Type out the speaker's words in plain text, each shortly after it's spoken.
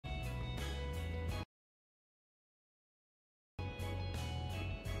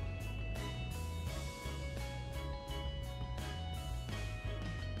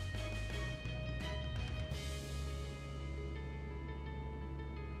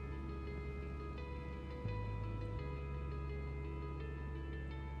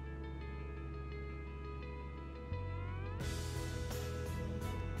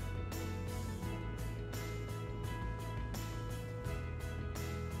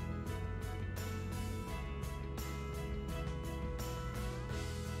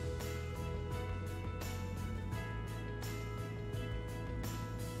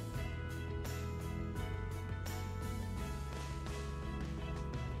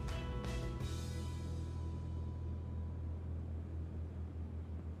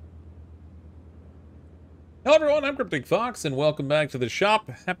Hello everyone, I'm CrypticFox, and welcome back to the shop.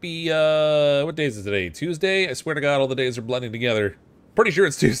 Happy, what day is it today? Tuesday? I swear to God, all the days are blending together. Pretty sure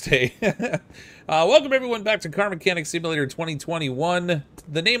it's Tuesday. Welcome everyone back to Car Mechanic Simulator 2021.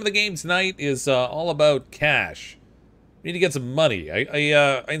 The name of the game tonight is all about cash. We need to get some money.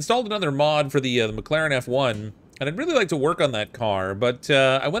 I installed another mod for the McLaren F1, and I'd really like to work on that car, but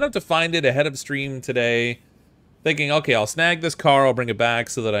I went out to find it ahead of stream today, thinking, okay, I'll snag this car, I'll bring it back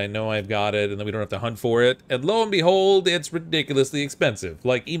so that I know I've got it, and then we don't have to hunt for it. And lo and behold, it's ridiculously expensive.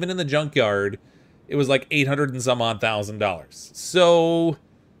 Like, even in the junkyard, it was like $800 and some odd $1,000. So,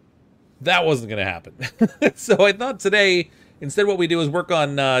 that wasn't going to happen. So I thought today, instead what we do is work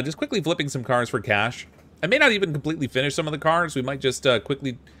on just quickly flipping some cars for cash. I may not even completely finish some of the cars. We might just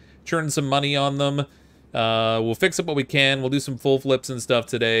quickly churn some money on them. We'll fix up what we can. We'll do some full flips and stuff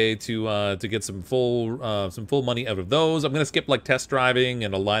today to get some full money out of those. I'm gonna skip like test driving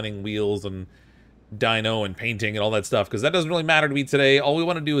and aligning wheels and dyno and painting and all that stuff because that doesn't really matter to me today. All we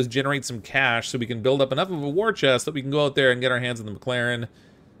want to do is generate some cash so we can build up enough of a war chest that we can go out there and get our hands on the McLaren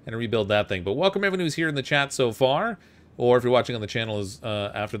and rebuild that thing. But welcome everyone who's here in the chat so far, or if you're watching on the channel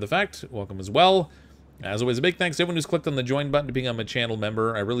after the fact, welcome as well. As always, a big thanks to everyone who's clicked on the join button to become a channel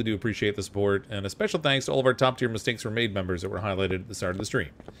member. I really do appreciate the support, and a special thanks to all of our top tier mistakes were made members that were highlighted at the start of the stream.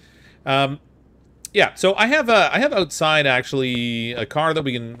 Yeah, so I have outside actually a car that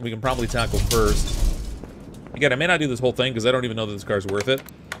we can probably tackle first. Again, I may not do this whole thing because I don't even know that this car's worth it.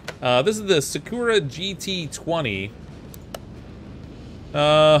 This is the Sakura GT20.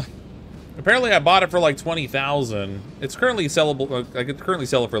 Apparently I bought it for like $20,000. It's currently sellable. I could currently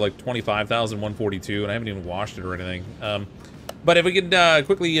sell it for like $25,142, and I haven't even washed it or anything. But if we can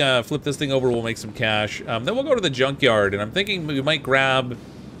quickly flip this thing over, we'll make some cash. Then we'll go to the junkyard, and I'm thinking we might grab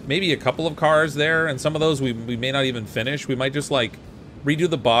maybe a couple of cars there, and some of those we may not even finish. We might just like redo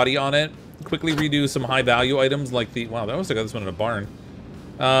the body on it, quickly redo some high value items like the, wow, that looks like I got this one in a barn.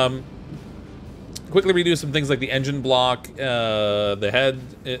 Quickly redo some things like the engine block, the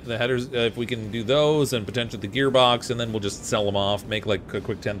headers, if we can do those, and potentially the gearbox, and then we'll just sell them off, make like a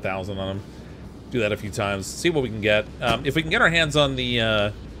quick 10,000 on them. Do that a few times, see what we can get. If we can get our hands on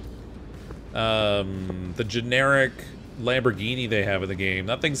the generic Lamborghini they have in the game,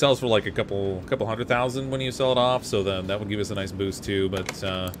 that thing sells for like a couple $100,000 when you sell it off, so then that would give us a nice boost too. But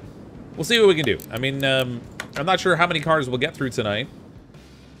we'll see what we can do. I mean, I'm not sure how many cars we'll get through tonight.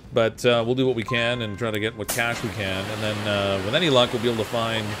 But we'll do what we can and try to get what cash we can, and then with any luck, we'll be able to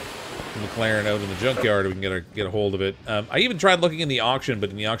find the McLaren out in the junkyard. We can get a hold of it. I even tried looking in the auction, but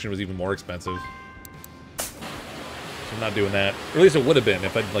in the auction it was even more expensive. So I'm not doing that. Or at least it would have been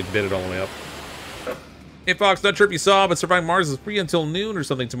if I'd like bid it all the way up. Hey Fox, not sure if you saw, but Surviving Mars is free until noon or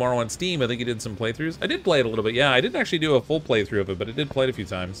something tomorrow on Steam. I think you did some playthroughs. I did play it a little bit. Yeah, I didn't actually do a full playthrough of it, but I did play it a few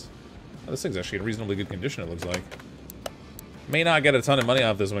times. Oh, this thing's actually in reasonably good condition, it looks like. May not get a ton of money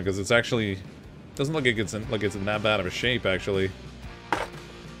off this one because it's actually doesn't look like it's in that bad of a shape actually.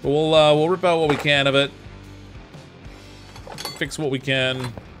 But we'll rip out what we can of it, fix what we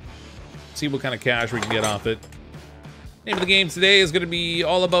can, see what kind of cash we can get off it. Name of the game today is going to be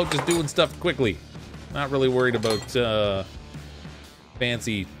all about just doing stuff quickly. Not really worried about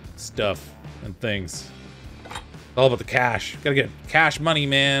fancy stuff and things. All about the cash. Gotta get cash money,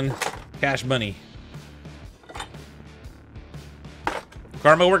 man. Cash money.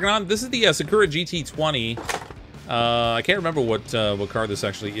 Car am I working on? This is the Sakura GT20. I can't remember what car this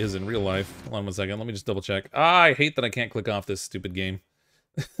actually is in real life. Hold on one second. Let me just double check. I hate that I can't click off this stupid game.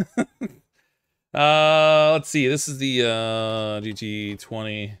 Let's see. This is the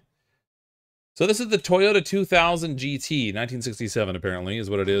GT20. So this is the Toyota 2000 GT, 1967 apparently is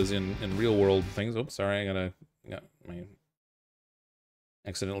what it is in real world things. Oops, sorry. I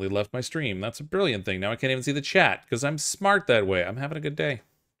accidentally left my stream. That's a brilliant thing. Now I can't even see the chat because I'm smart that way. I'm having a good day.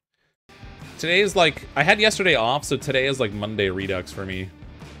 Today is like, I had yesterday off, so today is like Monday Redux for me.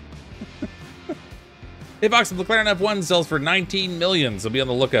 Hey Fox, the McLaren F1 sells for 19 million, so be on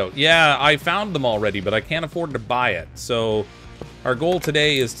the lookout. Yeah, I found them already, but I can't afford to buy it. So our goal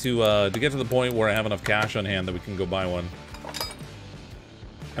today is to get to the point where I have enough cash on hand that we can go buy one.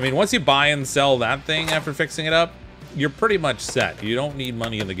 I mean, once you buy and sell that thing after fixing it up, you're pretty much set. You don't need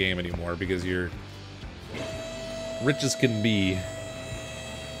money in the game anymore because you're rich as can be.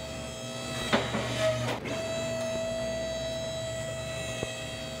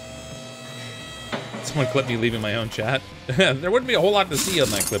 Someone clipped me leaving my own chat. There wouldn't be a whole lot to see on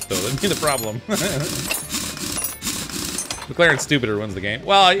that clip, though. That'd be the problem. McLaren Stupider wins the game.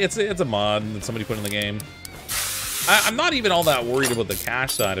 Well, it's a mod that somebody put in the game. I'm not even all that worried about the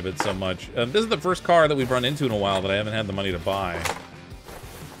cash side of it so much. This is the first car that we've run into in a while that I haven't had the money to buy.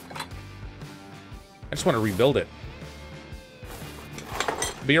 I just want to rebuild it.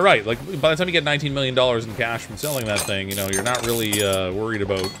 But you're right, like, by the time you get $19 million in cash from selling that thing, you know, you're not really worried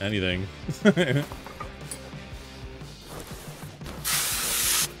about anything.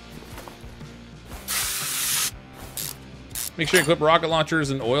 Make sure you equip rocket launchers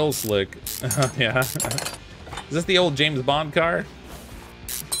and oil slick. Yeah. Is this the old James Bond car?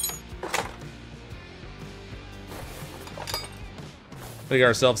 We got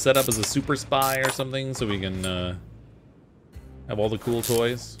ourselves set up as a super spy or something so we can have all the cool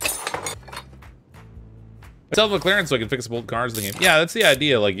toys. Sell the clearance so I can fix up old cars in the game. Yeah, that's the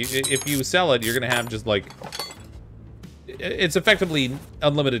idea. Like, if you sell it, you're gonna have just like... It's effectively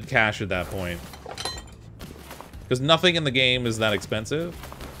unlimited cash at that point. Because nothing in the game is that expensive.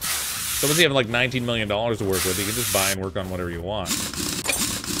 So once you have like $19 million to work with, you can just buy and work on whatever you want.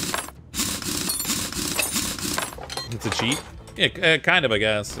 It's a cheat? Yeah, kind of, I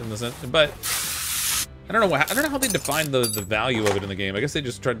guess, in the sense. But I don't know. I don't know how they define the value of it in the game. I guess they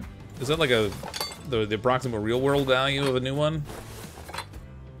just tried. Is that like the approximate real world value of a new one?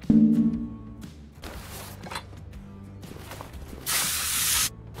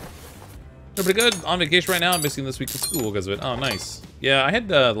 No, pretty good. On vacation right now. I'm missing this week of school because of it. Oh, nice. Yeah, I had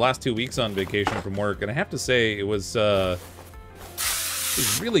the last 2 weeks on vacation from work, and I have to say it was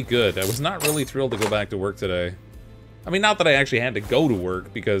really good. I was not really thrilled to go back to work today. I mean, not that I actually had to go to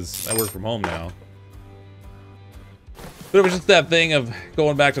work because I work from home now. But it was just that thing of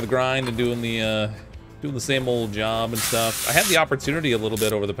going back to the grind and doing the same old job and stuff. I had the opportunity a little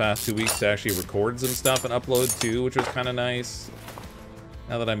bit over the past 2 weeks to actually record some stuff and upload too, which was kind of nice.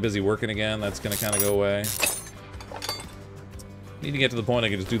 Now that I'm busy working again, that's going to kind of go away. Need to get to the point I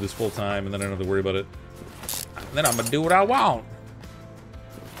can just do this full time and then I don't have to worry about it. And then I'm going to do what I want.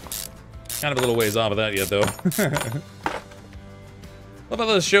 Kind of a little ways off of that yet, though. Love how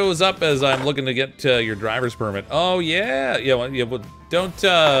this shows up as I'm looking to get your driver's permit. Oh, yeah. Yeah, well, don't,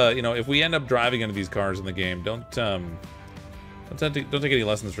 you know, if we end up driving into these cars in the game, don't take any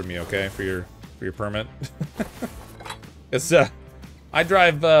lessons from me, okay, for your permit. It's, I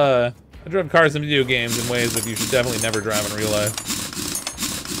drive cars in video games in ways that you should definitely never drive in real life.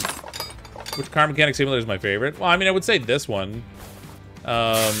 Which car mechanic simulator is my favorite? Well, I mean, I would say this one.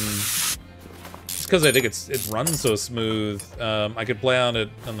 Because I think it runs so smooth. I could play on it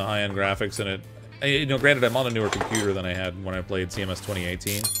on the high-end graphics, and it, you know, granted I'm on a newer computer than I had when I played CMS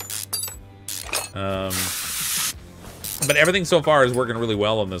 2018. But everything so far is working really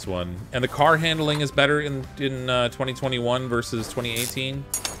well on this one, and the car handling is better in 2021 versus 2018.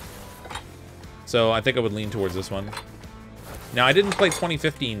 So I think I would lean towards this one. Now I didn't play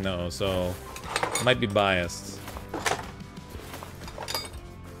 2015 though, so I might be biased.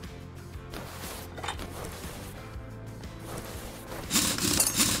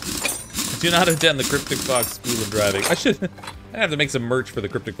 Do not attend the CrypticFox School of Driving. I have to make some merch for the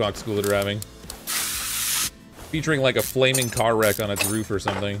CrypticFox School of Driving. Featuring like a flaming car wreck on its roof or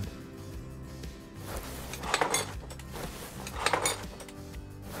something.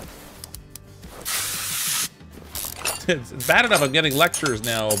 It's bad enough I'm getting lectures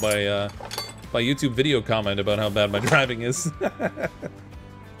now by YouTube video comment about how bad my driving is.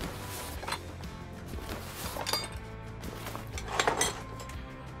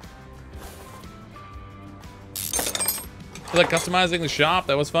 Like customizing the shop,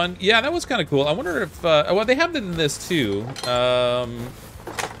 that was fun. Yeah, that was kind of cool. I wonder if well, they have it in this too. So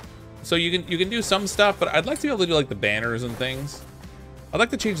you can do some stuff, but I'd like to be able to do like the banners and things. I'd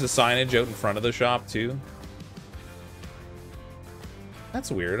like to change the signage out in front of the shop too. That's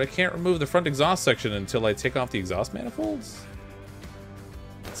weird. I can't remove the front exhaust section until I take off the exhaust manifolds.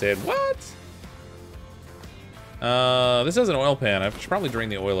 Said what? This has an oil pan. I should probably drain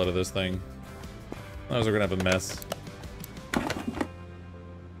the oil out of this thing. Otherwise we're gonna have a mess.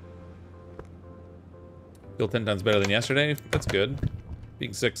 Feel 10 times better than yesterday. That's good.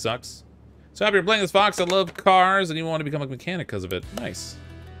 Being sick sucks. So happy you're playing this, Fox. I love cars, and you want to become a mechanic because of it. Nice.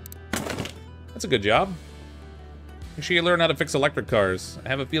 That's a good job. Make sure you learn how to fix electric cars. I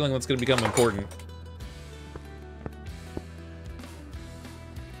have a feeling that's going to become important.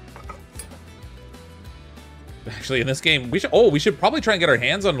 Actually, in this game, we should probably try and get our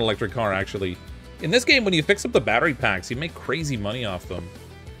hands on an electric car, actually. In this game, when you fix up the battery packs, you make crazy money off them.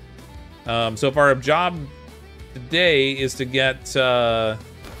 So if our job today is to get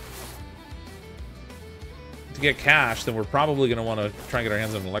cash, then we're probably going to want to try and get our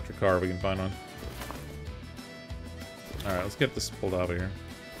hands on an electric car if we can find one. All right, let's get this pulled out of here.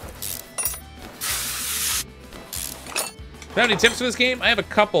 Do you have any tips for this game? I have a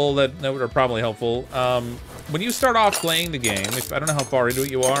couple that are probably helpful. When you start off playing the game, I don't know how far into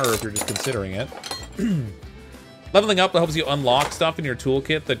it you are or if you're just considering it, Leveling up helps you unlock stuff in your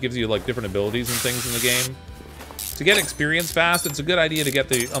toolkit that gives you like different abilities and things in the game. To get experience fast, it's a good idea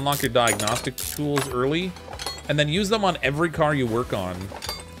to unlock your diagnostic tools early, and then use them on every car you work on.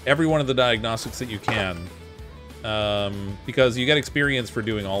 Every one of the diagnostics that you can. Because you get experience for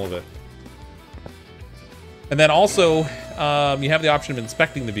doing all of it. And then also, you have the option of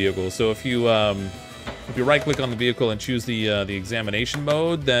inspecting the vehicle. So if you right-click on the vehicle and choose the examination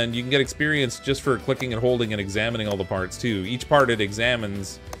mode, then you can get experience just for clicking and holding and examining all the parts too. Each part it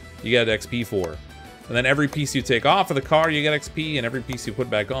examines, you get XP for. And then every piece you take off of the car, you get XP, and every piece you put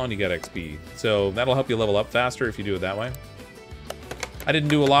back on, you get XP. So that'll help you level up faster if you do it that way. I didn't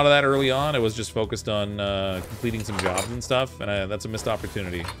do a lot of that early on. I was just focused on completing some jobs and stuff, and that's a missed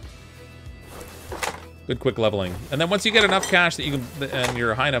opportunity. Good quick leveling. And then once you get enough cash that you can, and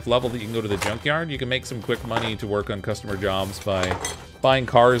you're a high enough level that you can go to the junkyard, you can make some quick money to work on customer jobs by buying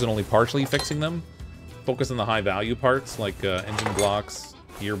cars and only partially fixing them. Focus on the high value parts like engine blocks,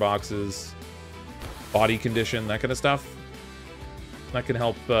 gearboxes, body condition, that kind of stuff. That can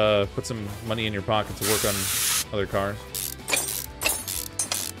help put some money in your pocket to work on other cars.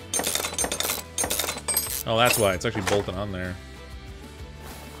 Oh, that's why. It's actually bolted on there.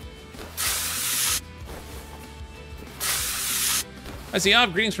 I see.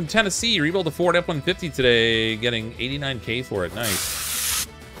 Greetings from Tennessee. Rebuilt a Ford F-150 today, getting 89K for it. Nice.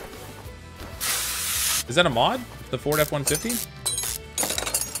 Is that a mod? The Ford F-150?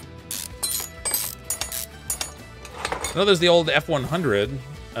 I know there's the old F-100,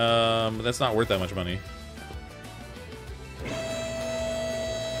 but that's not worth that much money.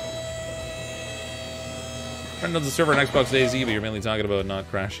 Friend knows the server on Xbox DayZ, but you're mainly talking about not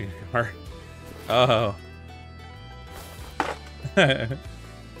crashing your car. Oh.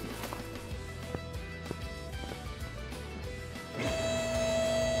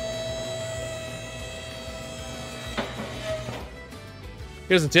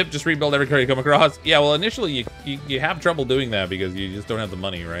 Here's a tip, just rebuild every car you come across. Yeah, well, initially you have trouble doing that because you just don't have the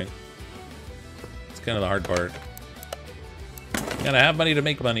money, right? It's kind of the hard part. You gotta have money to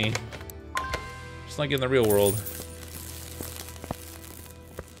make money. Just like in the real world.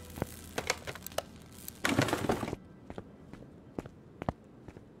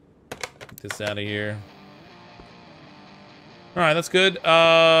 Get this out of here. Alright, that's good.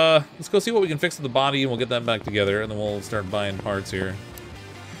 Let's go see what we can fix to the body and we'll get that back together and then we'll start buying parts here.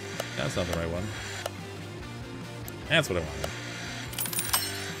 That's not the right one. That's what I wanted.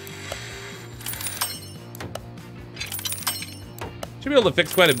 Should be able to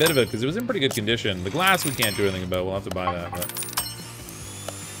fix quite a bit of it because it was in pretty good condition. The glass we can't do anything about. We'll have to buy that. But.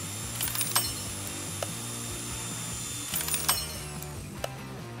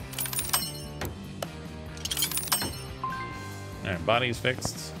 Alright, body's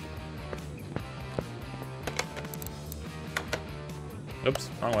fixed. Oops,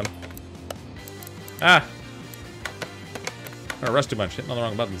 wrong one. Ah! I rushed too much, hitting all the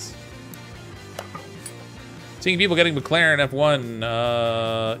wrong buttons. Seeing people getting McLaren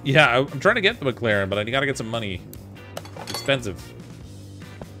F1, yeah, I'm trying to get the McLaren, but I gotta get some money. It's expensive.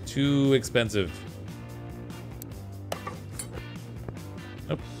 Too expensive.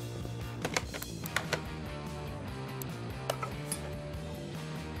 Nope.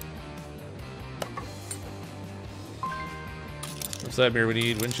 What side mirror we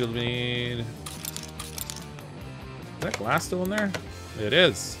need? Windshield we need. Is that glass still in there? It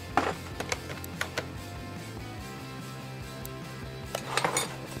is.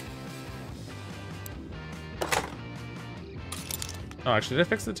 Oh, actually, did I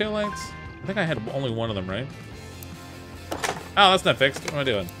fix the taillights? I think I had only one of them, right? Oh, that's not fixed. What am I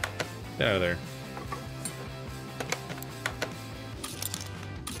doing? Get out of there.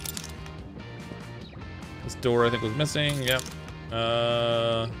 This door, I think, was missing. Yep.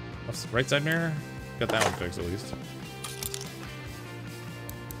 Right side mirror? Got that one fixed, at least.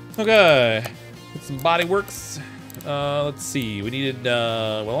 Okay. Get some body works. Let's see. We needed,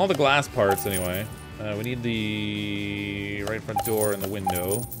 well, all the glass parts, anyway. We need the right front door and the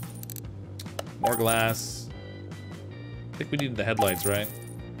window. More glass. I think we needed the headlights, right?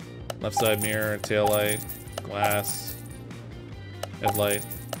 Left side mirror, tail light, glass, headlight,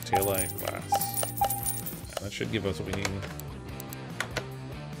 tail light, glass. That should give us what we need.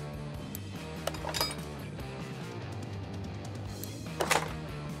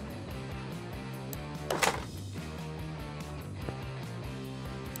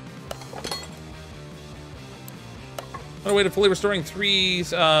 What a way to fully restoring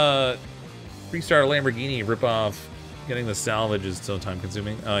three-star Lamborghini ripoff. Getting the salvage is so time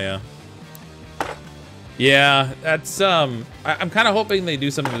consuming. Oh yeah. Yeah, that's I'm kind of hoping they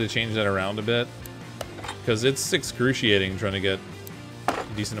do something to change that around a bit. because it's excruciating trying to get a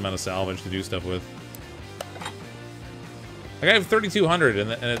decent amount of salvage to do stuff with. Like, I have 3,200,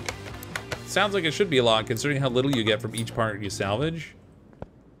 and it sounds like it should be a lot, considering how little you get from each part you salvage.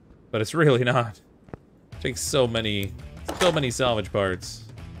 But it's really not. It takes so many salvage parts.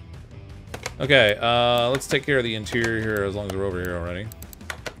 Okay, let's take care of the interior here, as long as we're over here already.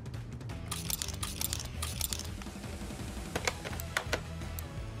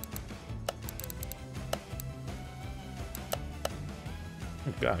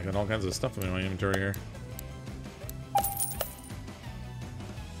 Oh god, I got all kinds of stuff in my inventory here.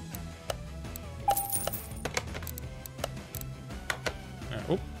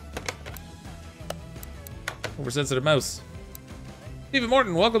 Oh. Oversensitive mouse. Stephen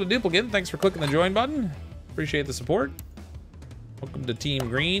Morton, welcome to Duplicate. Thanks for clicking the join button. Appreciate the support. Welcome to Team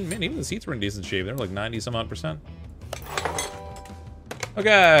Green. Man, even the seats were in decent shape. They were like 90-some-odd%.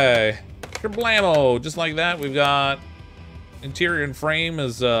 Okay. Blammo. Just like that, we've got interior and frame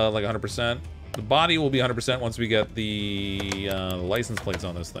is like 100%. The body will be 100% once we get the license plates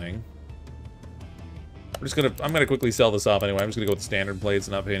on this thing. I'm gonna quickly sell this off anyway. I'm just gonna go with standard plates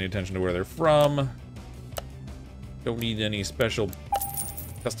and not pay any attention to where they're from. Don't need any special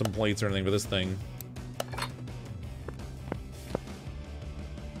custom plates or anything for this thing.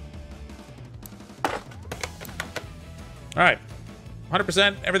 Alright.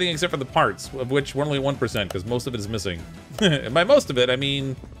 100%, everything except for the parts, of which we're only 1%, because most of it is missing. And by most of it, I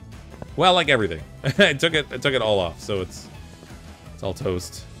mean, well, like everything. I took it all off, so it's all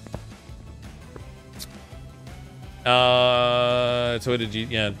toast. Toyota G,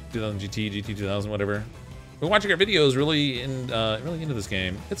 yeah, 2000 GT, GT 2000, whatever. We're watching our videos, really into this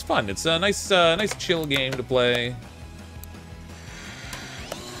game. It's fun. It's a nice chill game to play.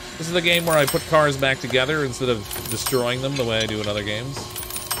 This is the game where I put cars back together instead of destroying them the way I do in other games.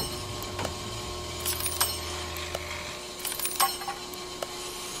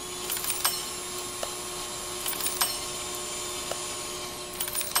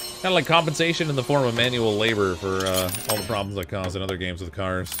 Kind of like compensation in the form of manual labor for all the problems I caused in other games with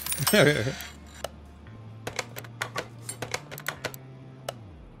cars.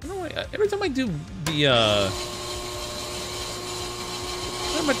 Every time I do the,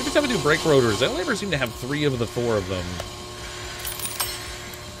 every time I do brake rotors, I only ever seem to have 3 of the 4 of them.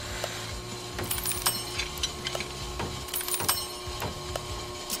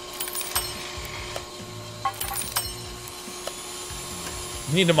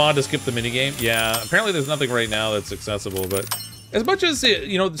 You need a mod to skip the minigame? Yeah, apparently there's nothing right now that's accessible, but as much as,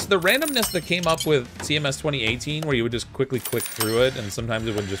 you know, the randomness that came up with CMS 2018, where you would just quickly click through it, and sometimes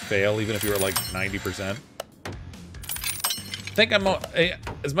it would just fail, even if you were like 90%. I think I'm,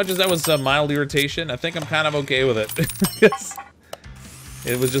 as much as that was a mild irritation, I think I'm kind of okay with it. Because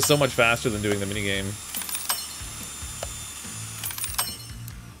it was just so much faster than doing the minigame.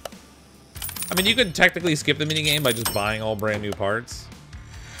 I mean, you could technically skip the minigame by just buying all brand new parts.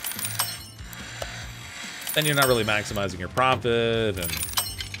 Then you're not really maximizing your profit, and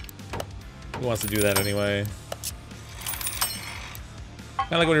who wants to do that anyway?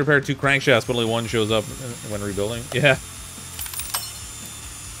 Kind of like when you repair 2 crankshafts, but only 1 shows up when rebuilding. Yeah.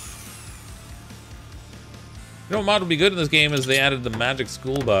 You know what mod would be good in this game is they added the magic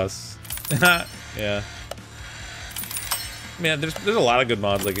school bus. Yeah. I mean, there's a lot of good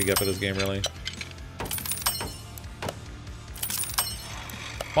mods they could get for this game, really.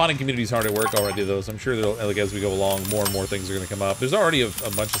 Modding community is hard at work already, though, so I'm sure that, like, as we go along, more and more things are going to come up. There's already a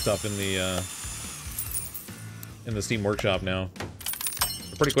bunch of stuff in the Steam Workshop now.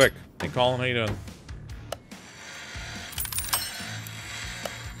 They're pretty quick. Hey, Colin, how you doing?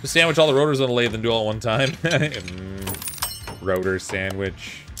 Just sandwich all the rotors on the lathe and do all at one time. Rotor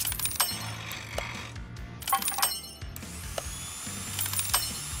sandwich.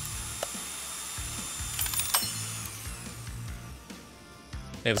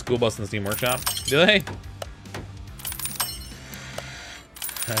 They have a school bus in the Steam Workshop. Do they?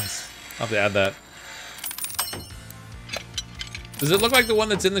 Nice. I'll have to add that. Does it look like the one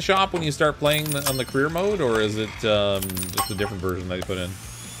that's in the shop when you start playing on the career mode, or is it just a different version that you put in?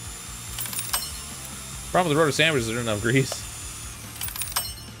 Problem with the rotor sandwich is there's enough grease.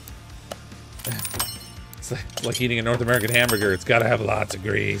 It's like eating a North American hamburger. It's got to have lots of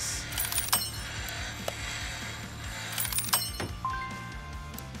grease.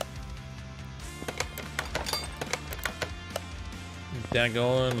 Get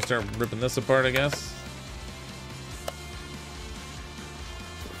going, we'll start ripping this apart, I guess.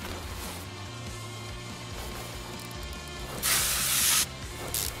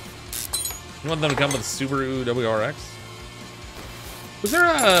 You want them to come with Subaru WRX? Was there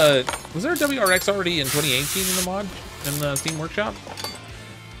a WRX already in 2018 in the mod in the Steam Workshop?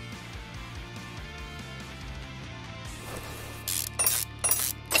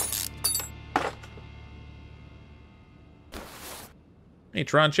 Hey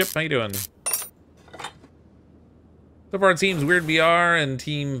Tron Chip, how you doing? So far it seems weird VR and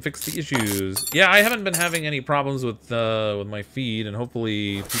team fixed the issues. Yeah, I haven't been having any problems with my feed, and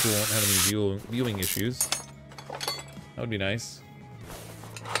hopefully people won't have any viewing issues. That would be nice.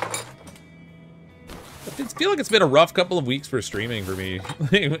 I feel like it's been a rough couple of weeks for streaming for me.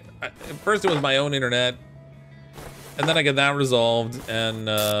 At first it was my own internet, and then I get that resolved, and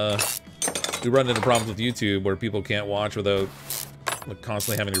we run into problems with YouTube where people can't watch without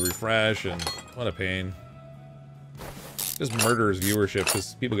constantly having to refresh, and what a pain. Just murders viewership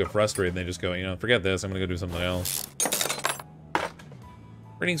because people get frustrated and they just go, you know, forget this, I'm gonna go do something else.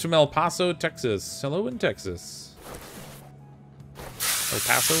 Greetings from El Paso, Texas. Hello in Texas. El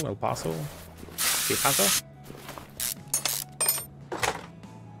Paso, El Paso. ¿Qué pasa?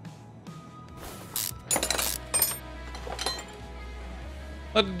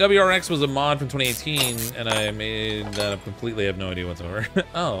 But WRX was a mod from 2018, and I made that up completely. I have no idea whatsoever.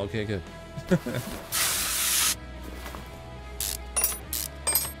 Oh, okay, good.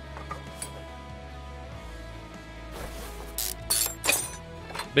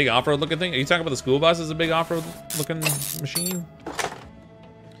 Big off-road looking thing? Are you talking about the school bus as a big off-road looking machine?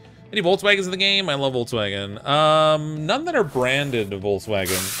 Any Volkswagens in the game? I love Volkswagen. None that are branded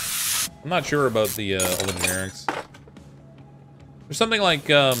Volkswagen. I'm not sure about the all the generics. There's something like,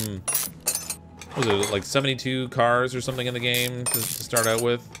 what was it, like 72 cars or something in the game to start out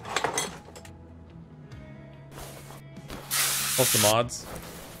with. Plus the mods.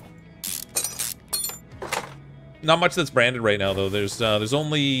 Not much that's branded right now, though. There's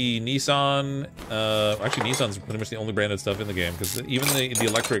only Nissan. Actually, Nissan's pretty much the only branded stuff in the game, because even the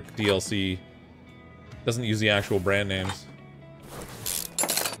electric DLC doesn't use the actual brand names.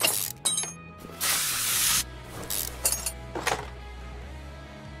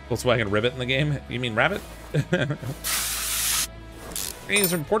 Volkswagen Ribbit in the game? You mean Rabbit?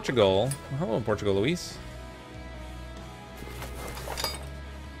 Greetings from Portugal. Hello, Portugal, Luis.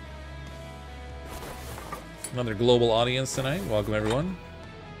 Another global audience tonight. Welcome, everyone.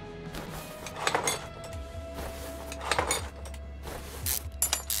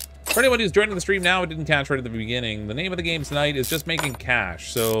 For anyone who's joining the stream now, it didn't catch right at the beginning. The name of the game tonight is just making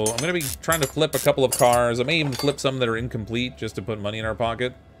cash. So I'm going to be trying to flip a couple of cars. I may even flip some that are incomplete just to put money in our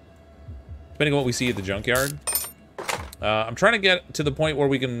pocket, depending on what we see at the junkyard. I'm trying to get to the point where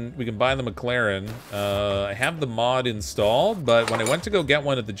we can buy the McLaren. I have the mod installed, but when I went to go get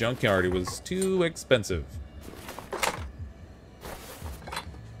one at the junkyard, it was too expensive.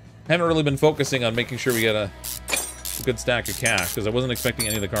 Haven't really been focusing on making sure we get a good stack of cash, because I wasn't expecting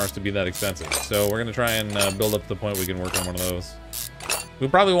any of the cars to be that expensive. So we're going to try and build up to the point we can work on one of those. We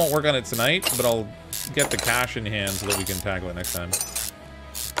probably won't work on it tonight, but I'll get the cash in hand so that we can tackle it next time.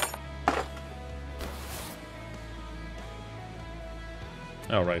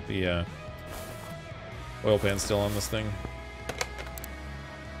 Oh, right, the oil pan's still on this thing.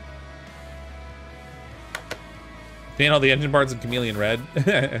 Paint all the engine parts in chameleon red.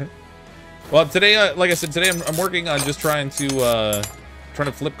 Well, today, like I said, today I'm working on just trying to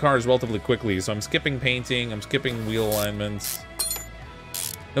flip cars relatively quickly. So I'm skipping painting, I'm skipping wheel alignments.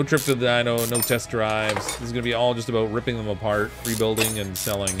 No trip to the dyno, no test drives. This is gonna be all just about ripping them apart, rebuilding, and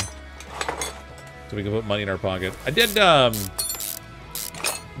selling, so we can put money in our pocket. I did the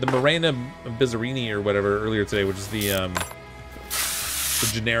Morena Bizzarini or whatever earlier today, which is the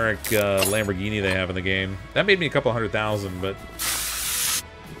generic Lamborghini they have in the game. That made me a couple $100,000, but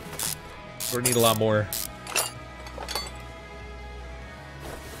we're gonna need a lot more.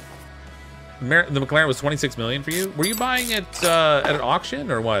 The McLaren was 26 million for you. Were you buying it at an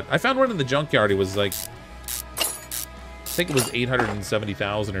auction or what? I found one in the junkyard. It was like, I think it was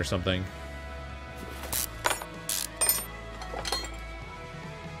 870,000 or something.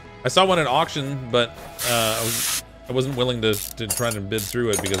 I saw one at auction, but I wasn't willing to try to bid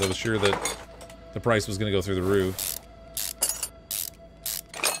through it because I was sure that the price was going to go through the roof.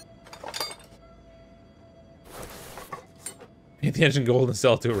 Paint the engine gold and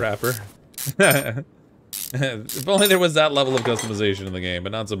sell it to a rapper. If only there was that level of customization in the game,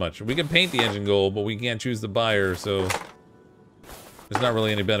 but not so much. We can paint the engine gold, but we can't choose the buyer, so there's not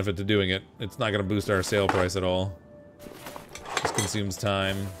really any benefit to doing it. It's not going to boost our sale price at all. Just consumes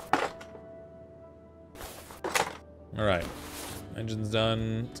time. Alright. Engine's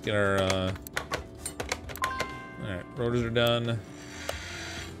done. Let's get our, alright, rotors are done.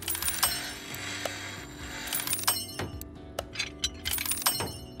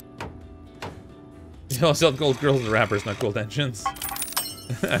 sell gold girls and rappers, not gold engines.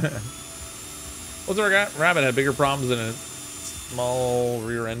 What's our rabbit had bigger problems than a small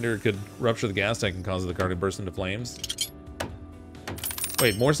rear ender could rupture the gas tank and cause the car to burst into flames.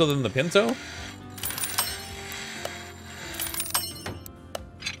 Wait, more so than the Pinto?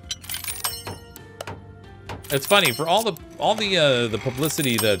 It's funny, for all the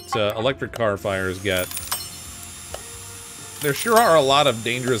publicity that electric car fires get, there sure are a lot of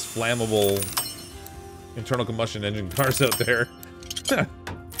dangerous, flammable internal combustion engine cars out there.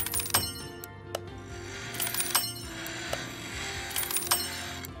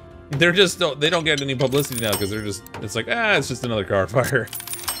 They're just, they don't get any publicity now because they're just, it's like, it's just another car fire.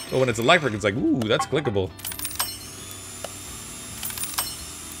 But when it's electric, it's like, ooh, that's clickable.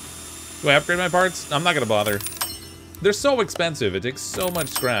 Do I upgrade my parts? I'm not gonna bother. They're so expensive, it takes so much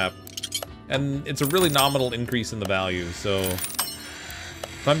scrap. And it's a really nominal increase in the value, so...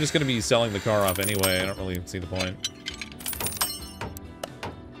 if I'm just gonna be selling the car off anyway, I don't really see the point.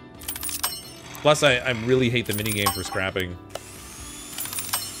 Plus, I really hate the minigame for scrapping.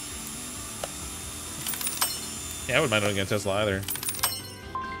 Yeah, I wouldn't mind owning a Tesla either.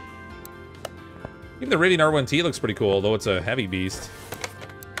 Even the Rivian R1T looks pretty cool, though it's a heavy beast.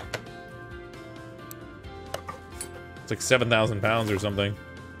 It's like 7,000 pounds or something.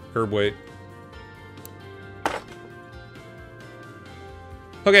 Curb weight.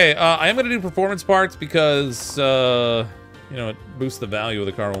 Okay, I am going to do performance parts because, you know, it boosts the value of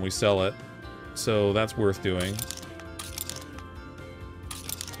the car when we sell it. So that's worth doing.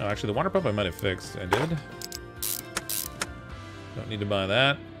 Oh, actually, the water pump I might have fixed. I did. Don't need to buy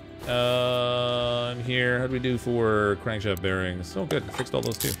that. And here, how do we do for crankshaft bearings? Oh, good. Fixed all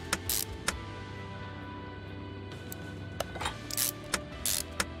those too.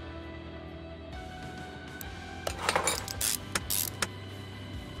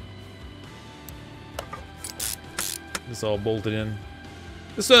 This all bolted in.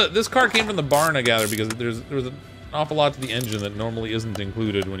 This car came from the barn, I gather, because there was an awful lot to the engine that normally isn't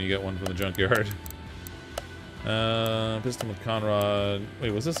included when you get one from the junkyard. Piston with Conrod.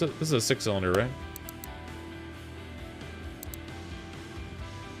 Wait, was this is a 6-cylinder, right?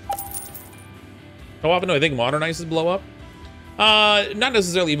 How often do I think modern ices blow up? Not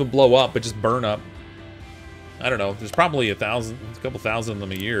necessarily even blow up, but just burn up. I don't know. There's probably a couple thousand of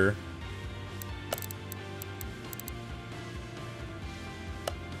them a year.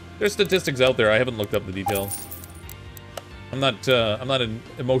 There's statistics out there. I haven't looked up the details. I'm not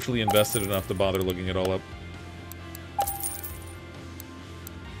emotionally invested enough to bother looking it all up.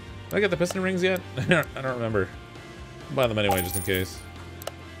 Did I get the piston rings yet? I don't remember. I'll buy them anyway, just in case.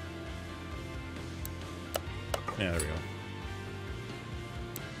 Yeah, there we go.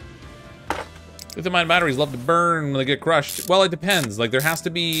 Lithium-ion batteries love to burn when they get crushed. Well, it depends. Like, there has to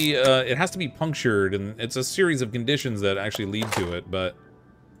be, it has to be punctured, and it's a series of conditions that actually lead to it, but...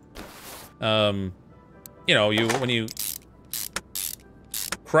 you know, when you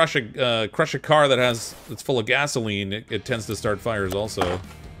crush a car that's full of gasoline, it tends to start fires also.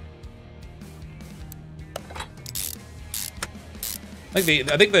 I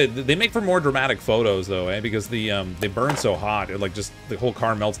think they make for more dramatic photos though, eh? Because they burn so hot, it like just the whole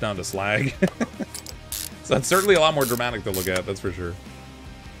car melts down to slag. So that's certainly a lot more dramatic to look at, that's for sure.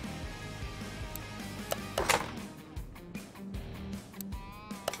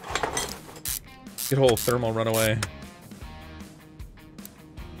 Good whole thermal runaway.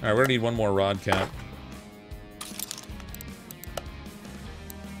 Alright, we're gonna need one more rod cap.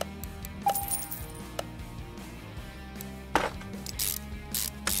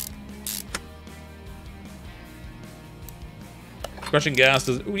 Crushing gas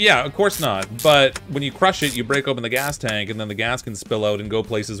does... yeah, of course not. But when you crush it, you break open the gas tank, and then the gas can spill out and go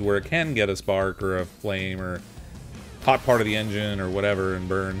places where it can get a spark or a flame or hot part of the engine or whatever and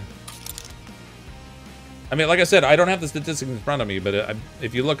burn. I mean, like I said, I don't have the statistics in front of me, but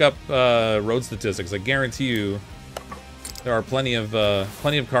if you look up road statistics, I guarantee you there are plenty of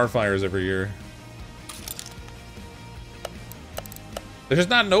car fires every year. They're just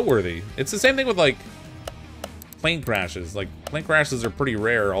not noteworthy. It's the same thing with, like, plane crashes. Like, plane crashes are pretty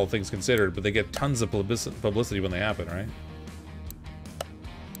rare, all things considered, but they get tons of publicity when they happen, right?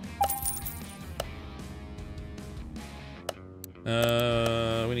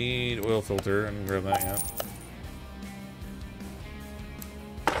 We need oil filter. I can grab that, yeah.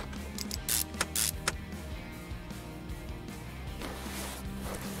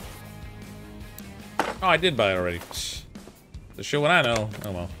 Oh, I did buy it already. To show what I know.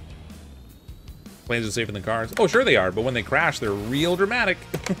 Oh, well. Planes are safer than cars. Oh, sure they are, but when they crash, they're real dramatic.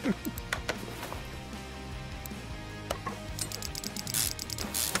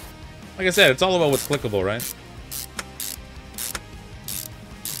 Like I said, it's all about what's clickable, right?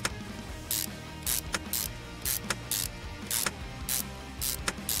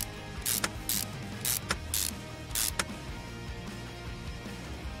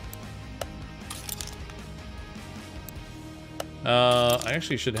 I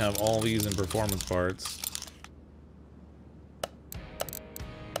actually should have all these in performance parts.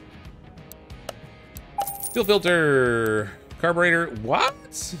 Fuel filter, carburetor.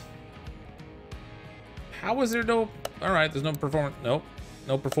 What? How is there no? All right, there's no performance. Nope,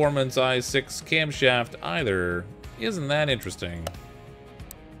 no performance i6 camshaft either. Isn't that interesting?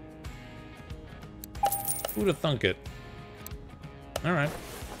 Who'd have thunk it? All right.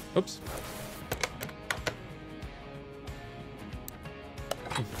 Oops.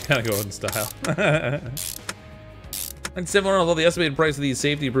 Gotta go in style. And similar, although the estimated price of these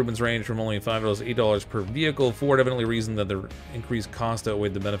safety improvements range from only $5 to $8 per vehicle, Ford evidently reasoned that the increased cost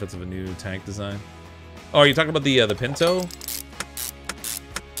outweighed the benefits of a new tank design. Oh, are you talking about the Pinto?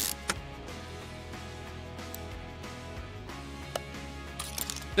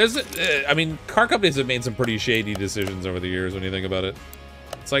 There's, I mean, car companies have made some pretty shady decisions over the years when you think about it.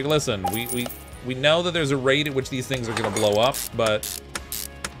 It's like, listen, we know that there's a rate at which these things are going to blow up, but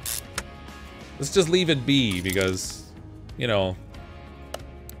let's just leave it be because, you know,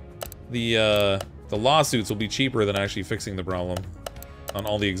 the lawsuits will be cheaper than actually fixing the problem on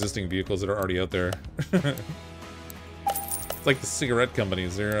all the existing vehicles that are already out there. It's like the cigarette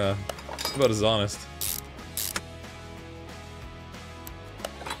companies, they're about as honest.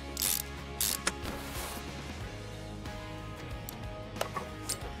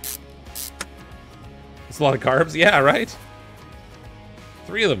 It's a lot of carbs, yeah, right?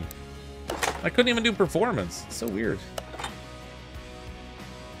 3 of them. I couldn't even do performance. It's so weird.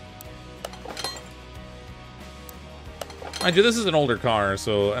 Mind you, this is an older car,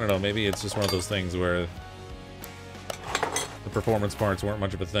 so I don't know, maybe it's just one of those things where the performance parts weren't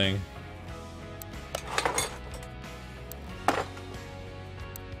much of a thing.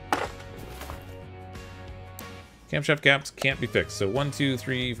 Camshaft gaps can't be fixed. So 1, 2,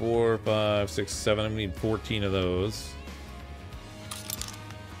 3, 4, 5, 6, 7. I'm gonna need 14 of those.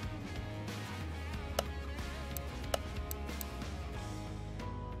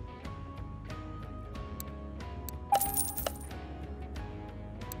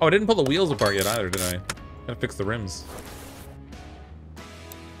 Oh, I didn't pull the wheels apart yet either, did I? Gotta fix the rims.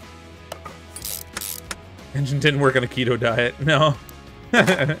 Engine didn't work on a keto diet. No.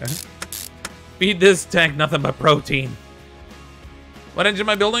 Feed this tank nothing but protein. What engine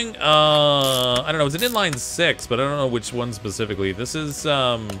am I building? I don't know. It's an inline 6, but I don't know which one specifically. This is,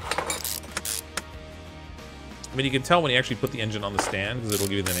 I mean, you can tell when you actually put the engine on the stand because it'll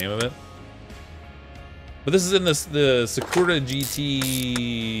give you the name of it. But this is in the Sakura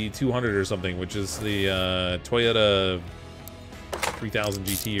GT 200 or something, which is the Toyota 3000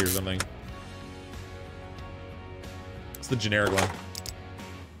 GT or something. It's the generic one.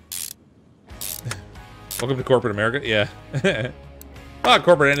 Welcome to corporate America. Yeah. Well,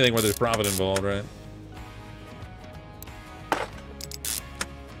 corporate anything where there's profit involved, right?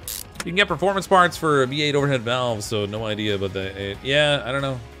 You can get performance parts for a V8 overhead valve, so no idea about that. Yeah, I don't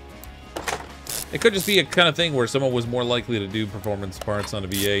know. It could just be a kind of thing where someone was more likely to do performance parts on a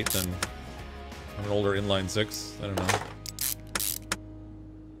V8 than on an older inline 6. I don't know.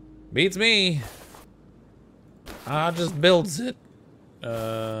 Beats me. I just builds it.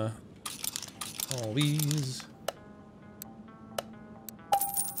 All these.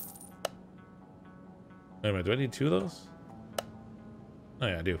 Wait a minute, do I need 2 of those? Oh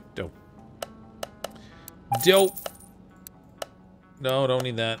yeah, I do. Dope. Dope. No, don't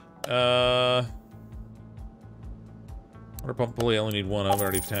need that. Water pump pulley, I only need 1 of. I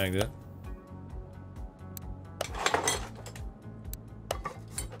already tagged it.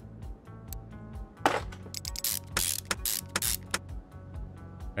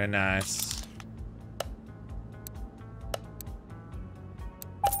 Very nice.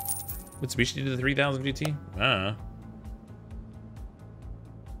 Mitsubishi did the 3000 GT?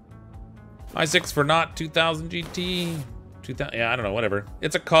 i6 for not 2000 GT. 2000, yeah, I don't know, whatever.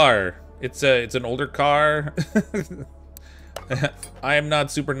 It's a car. It's an older car. I am not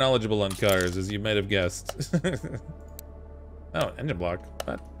super knowledgeable on cars, as you might have guessed. Oh, engine block.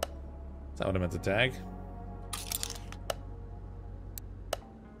 What? That's not what I meant to tag.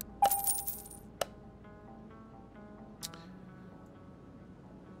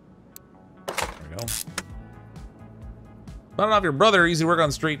 There we go. Not off your brother. Easy work on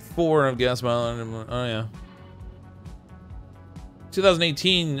straight 4 of gas mile. Oh, yeah.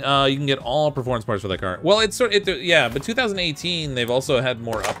 2018, you can get all performance parts for that car. Well, yeah, but 2018, they've also had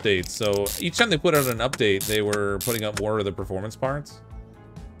more updates. So each time they put out an update, they were putting up more of the performance parts.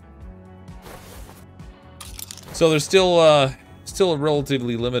 So there's still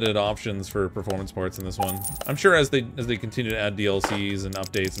relatively limited options for performance parts in this one. I'm sure as they continue to add DLCs and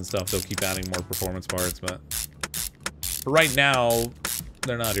updates and stuff, they'll keep adding more performance parts. But for right now,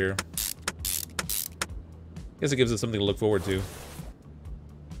 they're not here. Guess it gives us something to look forward to.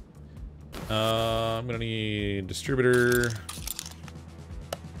 I'm gonna need distributor.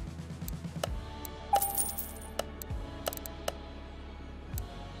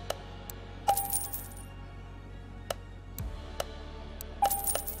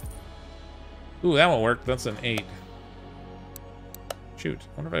 Ooh, that won't work. That's an 8. Shoot.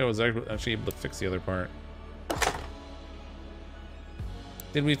 I wonder if I was actually able to fix the other part.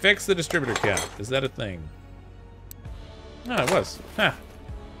 Did we fix the distributor cap? Is that a thing? Oh, it was. Huh.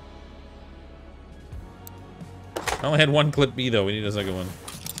 I only had one clip B, though. We need a second one.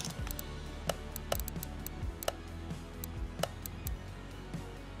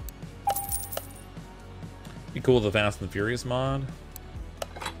 Be cool with the Fast and the Furious mod.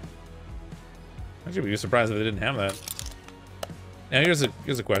 Actually, we'd be surprised if they didn't have that. Now, here's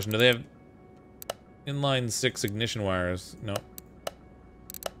a question. Do they have inline 6 ignition wires? No.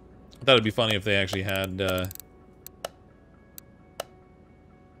 I thought it'd be funny if they actually had the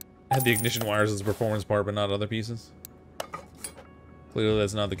ignition wires as a performance part, but not other pieces. Clearly,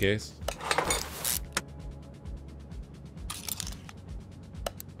 that's not the case.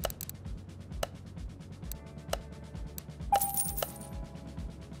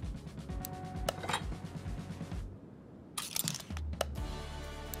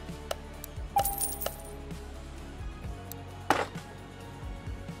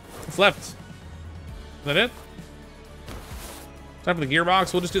 What's left? Is that it? Time for the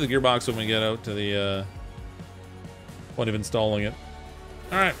gearbox? We'll just do the gearbox when we get out to the point of installing it.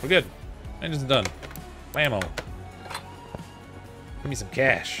 Alright, we're good. Engine's done. Bammo. Give me some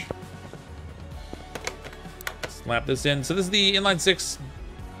cash. Slap this in. So this is the inline 6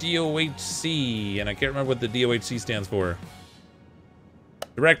 DOHC, and I can't remember what the DOHC stands for.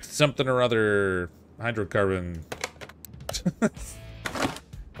 Direct something or other hydrocarbon.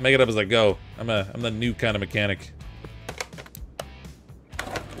 Make it up as I go. I'm the new kind of mechanic.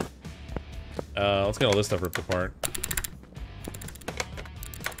 Let's get all this stuff ripped apart.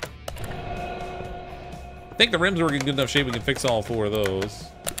 I think the rims are in good enough shape we can fix all 4 of those.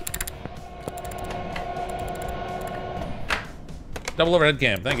 Double overhead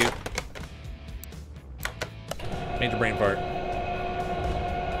cam, thank you. Major brain fart.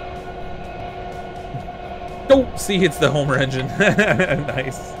 Oh, see, it's the Homer engine.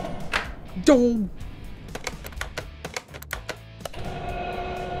 Nice. Don't.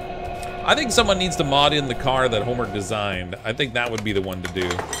 I think someone needs to mod in the car that Homer designed. I think that would be the one to do.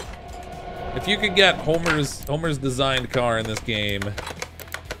 If you could get Homer's designed car in this game,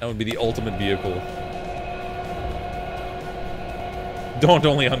 that would be the ultimate vehicle. Don't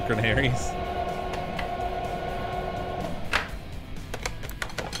only hunt canaries.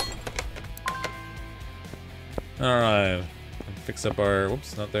 Alright. Fix up our...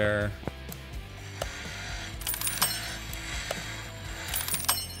 Whoops, not there.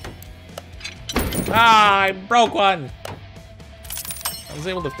 Ah, I broke one! I was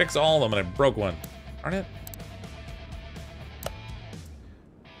able to fix all of them and I broke one. Darn it.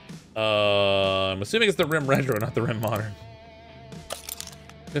 I'm assuming it's the rim retro, not the rim modern.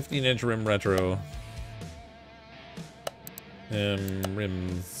 15-inch rim retro.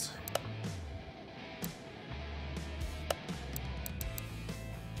 Rims.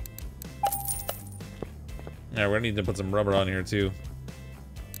 Yeah, we're gonna need to put some rubber on here too.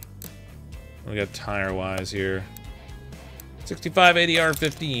 We got tire-wise here. 65 ADR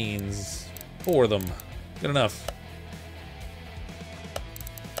 15s. 4 of them. Good enough.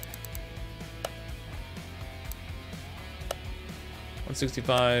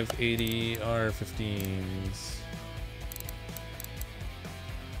 $165 ADR 15s.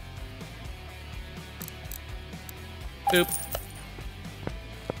 Boop.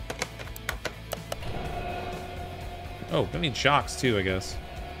 Oh, I need shocks too, I guess.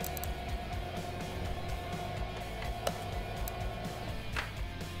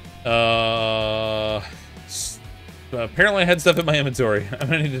 Apparently I had stuff in my inventory. I'm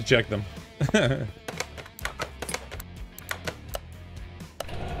gonna need to check them.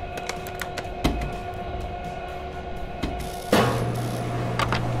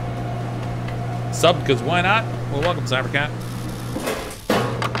 Sub, because why not? Well, welcome, Cybercat.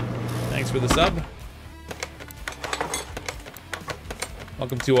 Thanks for the sub.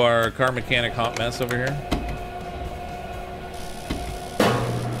 Welcome to our car mechanic hot mess over here.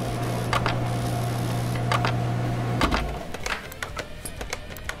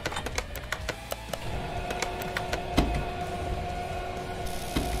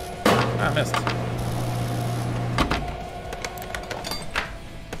 I missed.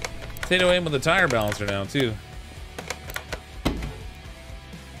 Potato aim with the tire balancer now, too.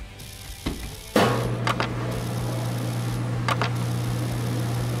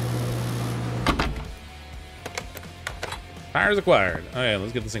 Tires acquired. Okay,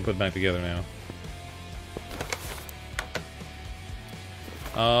 let's get this thing put back together now.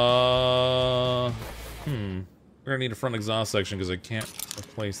 We're gonna need a front exhaust section because I can't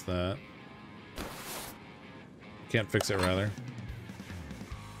replace that. Can't fix it, rather. You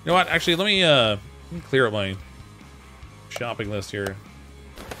know what? Actually, let me clear up my shopping list here.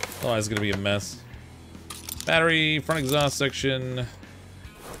 Otherwise, it's gonna be a mess. Battery, front exhaust section.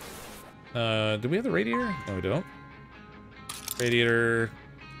 Do we have the radiator? No, we don't. Radiator.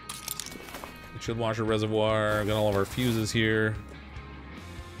 Windshield washer reservoir. Got all of our fuses here.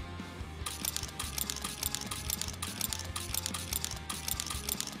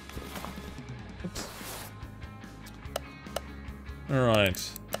 Oops. All right.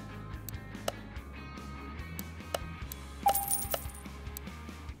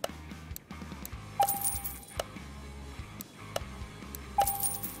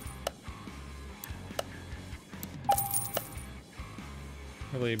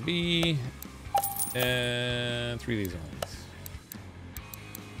 LAB and 3 of these ones.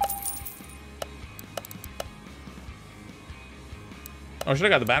 Oh, I should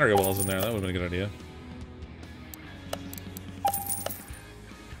have got the battery wells in there. That would have been a good idea.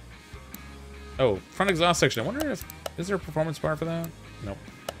 Oh, front exhaust section. I wonder if is there a performance bar for that? Nope.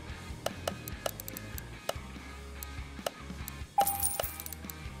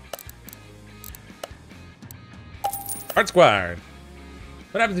 Parts acquired.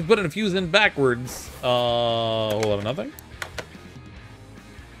 What happens if you put in a fuse in backwards? A whole lot of nothing.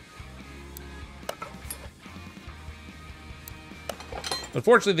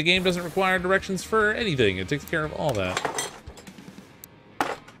 Unfortunately, the game doesn't require directions for anything. It takes care of all that.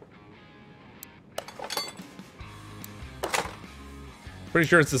 Pretty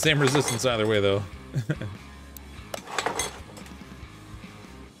sure it's the same resistance either way, though.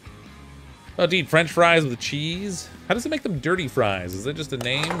 Oh, to eat French fries with cheese? How does it make them dirty fries? Is it just a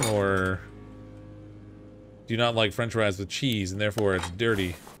name, or do you not like French fries with cheese, and therefore it's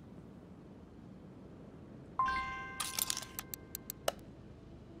dirty?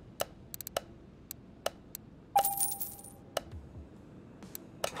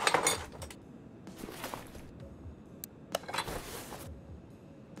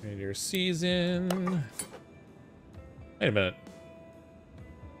 Radiator season. Wait a minute.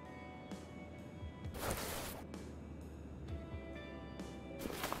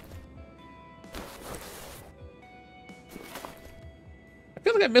 I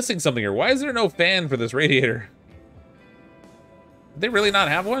feel like I'm missing something here. Why is there no fan for this radiator? Did they really not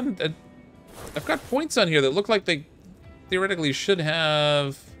have one? I've got points on here that look like they theoretically should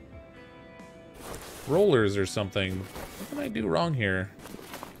have rollers or something. What did I do wrong here?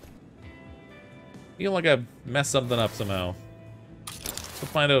 I feel like I've messed something up somehow. We'll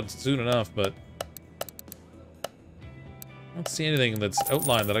find out soon enough, but I don't see anything that's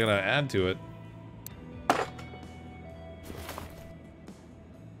outlined that I gotta add to it.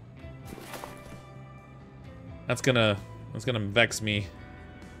 That's gonna vex me.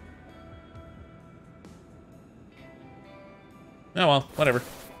 Oh well, whatever.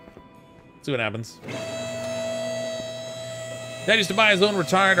 See what happens. Dad used to buy his own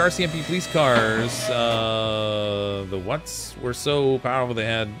retired RCMP police cars. The what's were so powerful they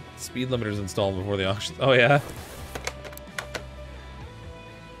had speed limiters installed before the auction. Oh yeah.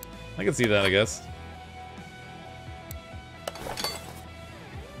 I can see that, I guess.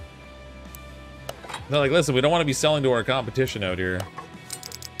 They're like, listen, we don't want to be selling to our competition out here.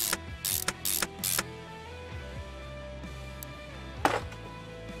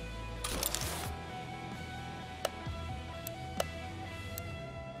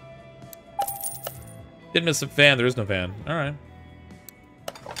 Did miss a fan. There is no fan. All right.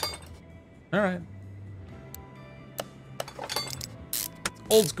 All right.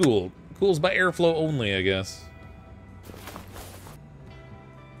 Old school. Cools by airflow only, I guess.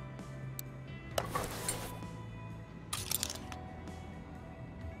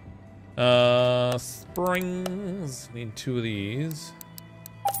 Springs. Need 2 of these.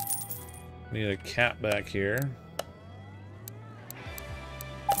 Need a cap back here.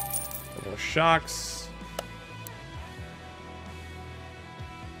 Couple of shocks.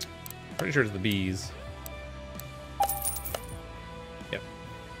 Pretty sure it's the bees. Yep.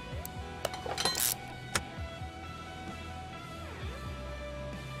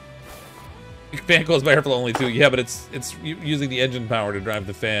 Fan goes by airflow only too. Yeah, but it's using the engine power to drive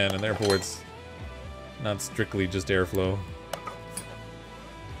the fan, and therefore it's not strictly just airflow.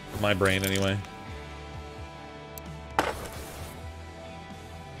 My brain, anyway.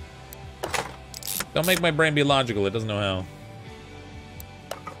 Don't make my brain be logical. It doesn't know how.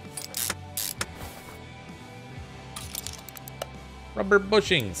 Rubber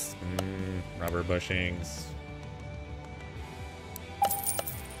bushings. Rubber bushings.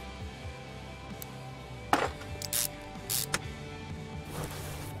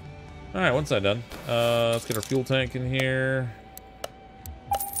 Alright, one side done. Let's get our fuel tank in here.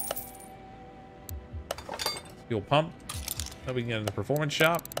 Fuel pump. Now we can get in the performance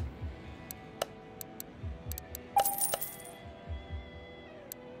shop.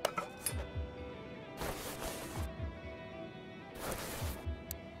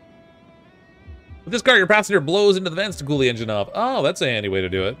 With this car, your passenger blows into the vents to cool the engine up. Oh, that's a handy way to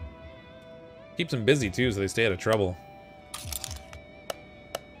do it. Keeps them busy, too, so they stay out of trouble.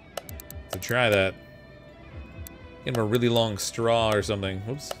 To try that. Give him a really long straw or something.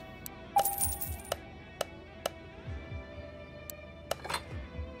 Whoops.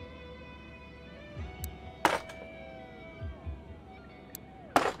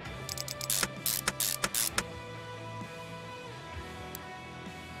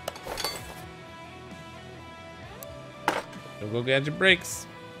 Go gadget brakes.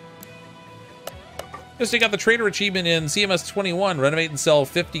 Just take out the trader achievement in CMS 21. Renovate and sell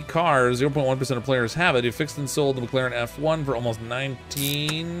 50 cars. 0.1% of players have it. You fixed and sold the McLaren F1 for almost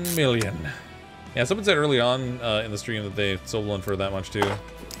 19 million. Yeah, someone said early on in the stream that they sold one for that much too.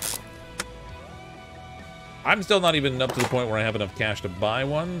 I'm still not even up to the point where I have enough cash to buy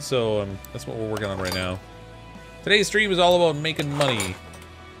one, so that's what we're working on right now. Today's stream is all about making money.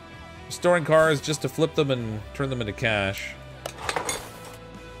 Storing cars just to flip them and turn them into cash.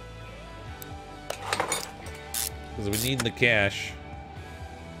 Because we need the cash.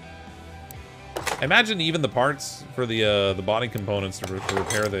 I imagine even the parts for the body components to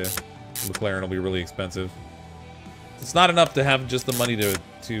repair the McLaren will be really expensive. It's not enough to have just the money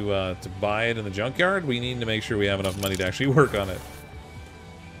to buy it in the junkyard. We need to make sure we have enough money to actually work on it.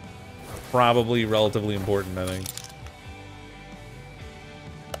 Probably relatively important, I think.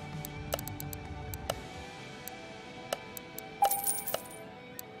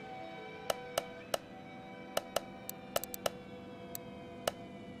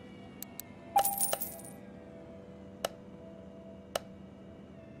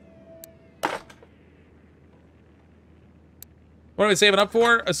 What am I saving up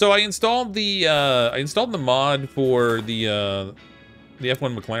for? So I installed the mod for the F1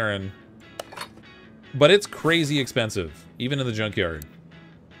 McLaren, but it's crazy expensive, even in the junkyard.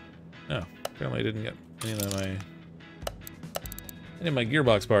 Oh, apparently I didn't get any of my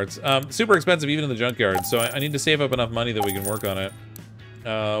gearbox parts. Super expensive even in the junkyard, so I need to save up enough money that we can work on it.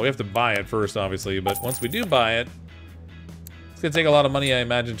 We have to buy it first, obviously, but once we do buy it, it's gonna take a lot of money, I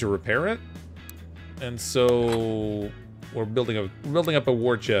imagine, to repair it, and so we're building up a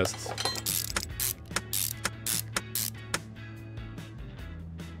war chest.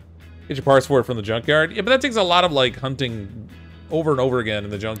 Get your parts for it from the junkyard. Yeah, but that takes a lot of like hunting over and over again in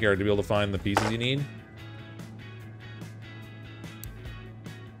the junkyard to be able to find the pieces you need.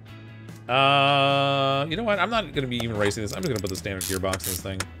 You know what? I'm not gonna be even racing this. I'm just gonna put the standard gearbox in this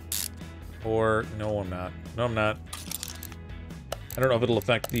thing. Or no, I'm not. No, I'm not. I don't know if it'll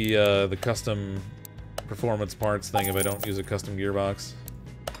affect the custom performance parts thing if I don't use a custom gearbox.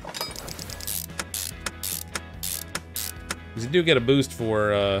 Because you do get a boost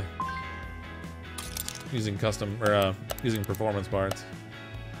for using custom or using performance parts.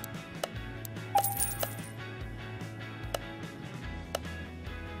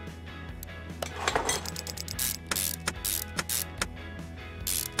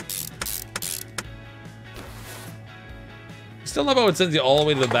 Still love how it sends you all the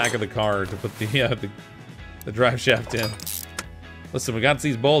way to the back of the car to put the drive shaft in. Listen, we got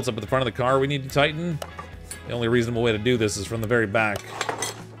these bolts up at the front of the car we need to tighten. The only reasonable way to do this is from the very back.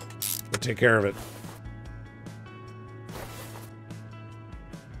 We'll take care of it.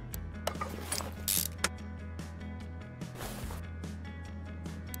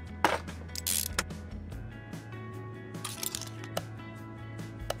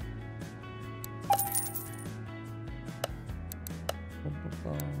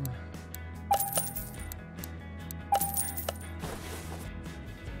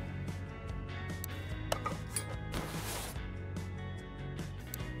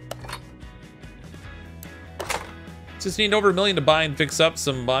 Just need over $1 million to buy and fix up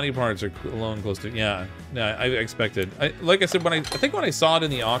some body parts or alone close to. Yeah, I expected. Like I said, I think when I saw it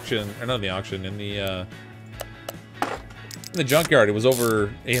in the auction, or not in the auction, in the junkyard, it was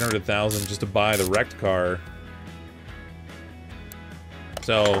over 800,000 just to buy the wrecked car.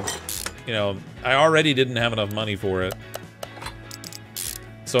 So, you know, I already didn't have enough money for it.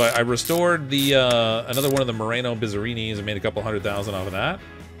 So I restored the another one of the Moreno Bizzarinis and made a couple $100,000 off of that.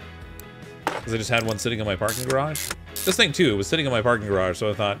 Because I just had one sitting in my parking garage. This thing too was sitting in my parking garage, so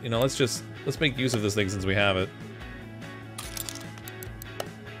I thought, you know, let's make use of this thing since we have it.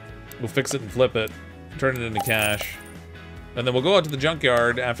 We'll fix it and flip it, turn it into cash. And then we'll go out to the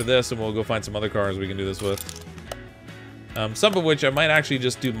junkyard after this and we'll go find some other cars we can do this with. Some of which I might actually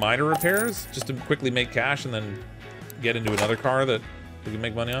just do minor repairs, just to quickly make cash and then get into another car that we can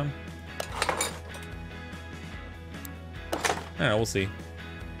make money on. I don't know, we'll see.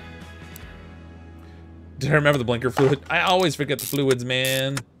 Did I remember the blinker fluid? I always forget the fluids,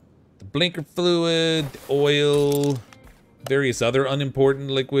 man. The blinker fluid, the oil, various other unimportant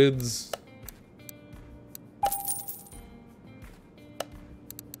liquids.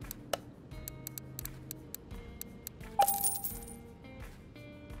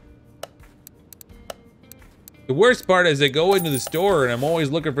 The worst part is I go into the store and I'm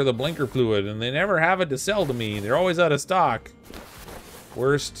always looking for the blinker fluid and they never have it to sell to me. They're always out of stock.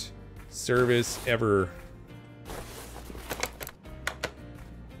 Worst service ever.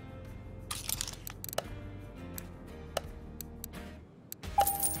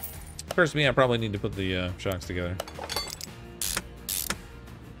 First, me, I probably need to put the shocks together.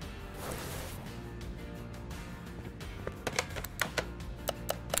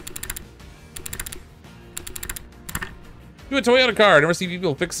 Do a Toyota car. Never see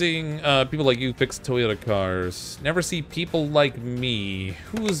people fixing, people like you fix Toyota cars. Never see people like me.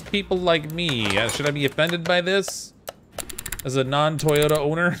 Who's people like me? Should I be offended by this? As a non-Toyota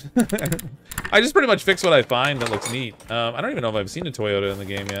owner? I just pretty much fix what I find that looks neat. I don't even know if I've seen a Toyota in the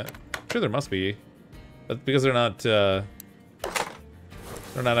game yet. I'm sure there must be. But because they're not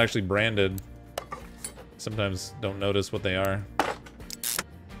actually branded. Sometimes don't notice what they are.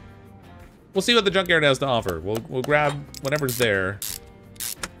 We'll see what the junkyard has to offer. We'll grab whatever's there.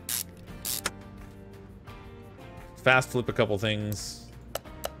 Fast flip a couple things.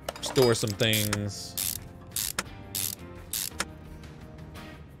 Store some things.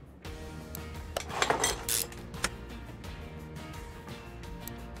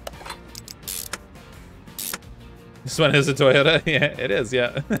 This one is a Toyota? Yeah, it is,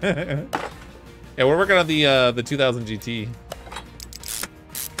 yeah. Yeah, we're working on the 2000 GT.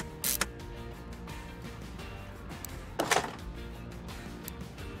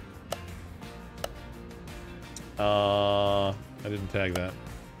 I didn't tag that.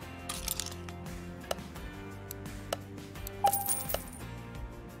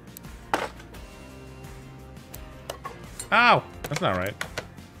 Ow! That's not right.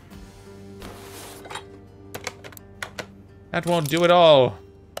 That won't do it all.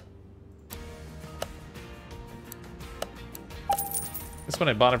 This one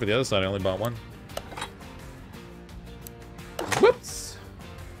I bought it for the other side, I only bought one. Whoops!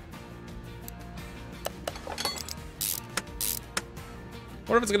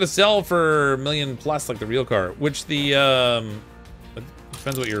 What if it's gonna sell for $1 million plus like the real car? Which the, it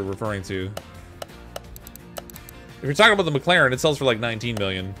depends what you're referring to. If you're talking about the McLaren, it sells for like 19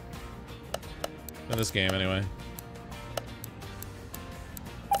 million. In this game, anyway.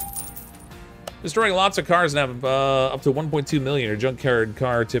 Destroying lots of cars and have up to 1.2 million. Your junkyard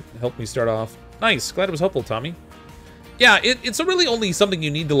car tip helped me start off. Nice, glad it was helpful, Tommy. Yeah, it's really only something you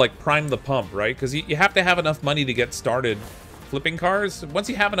need to like prime the pump, right? Because you have to have enough money to get started flipping cars. Once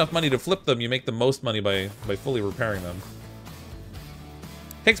you have enough money to flip them, you make the most money by fully repairing them.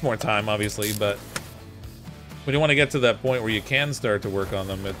 Takes more time, obviously, but when you want to get to that point where you can start to work on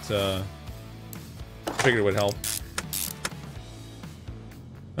them, I figured it would help.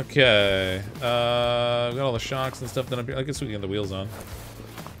 Okay, we've got all the shocks and stuff done up here. I guess we can get the wheels on. So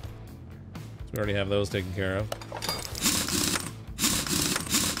we already have those taken care of.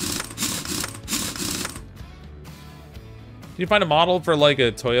 Can you find a model for like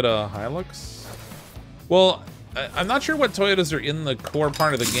a Toyota Hilux? Well, I'm not sure what Toyotas are in the core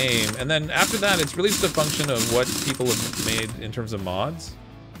part of the game, and then after that, it's really just a function of what people have made in terms of mods.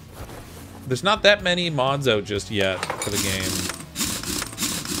 There's not that many mods out just yet for the game.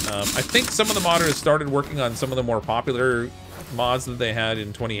 I think some of the modders started working on some of the more popular mods that they had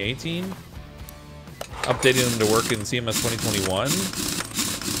in 2018, updating them to work in CMS 2021.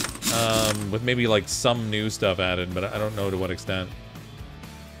 With maybe like some new stuff added, but I don't know to what extent.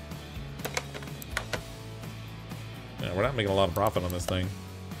 Yeah, we're not making a lot of profit on this thing.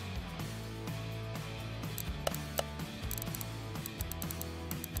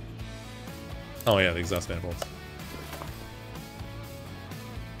 Oh yeah, the exhaust manifolds.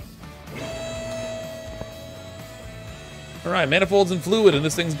 Alright, manifolds and fluid, and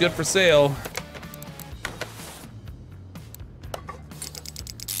this thing's good for sale.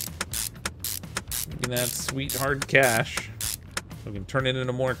 Getting that sweet hard cash. We can turn it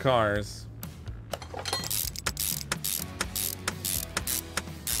into more cars.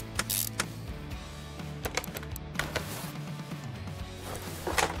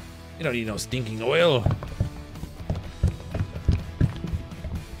 You don't need no stinking oil.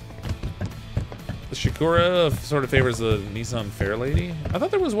 The Shakura sort of favors the Nissan Fairlady. I thought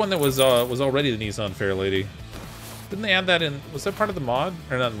there was one that was already the Nissan Fairlady. Didn't they add that in? Was that part of the mod?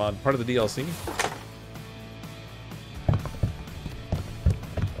 Or not mod, part of the DLC?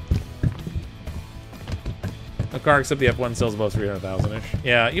 No car except the F1 sells above 300,000-ish.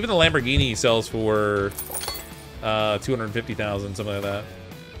 Yeah, even the Lamborghini sells for 250,000, something like that.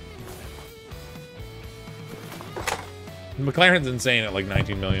 McLaren's insane at like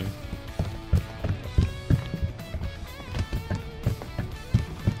 19 million.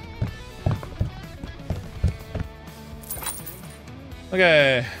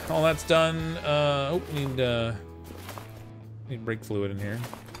 Okay, all that's done. Oh, need brake fluid in here.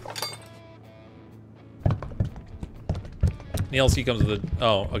 The LC comes with the.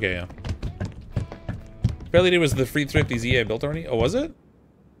 Oh, okay, yeah. Fairlady was the free thrifty ZA built already. Oh, was it?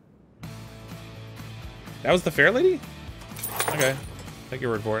 That was the Fairlady? Okay, take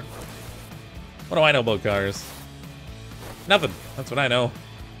your word for it. What do I know about cars? Nothing. That's what I know.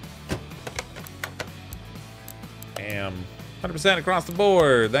 Damn. 100% across the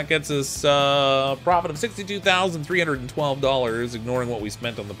board. That gets us a profit of $62,312, ignoring what we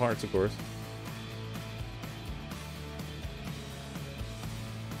spent on the parts, of course.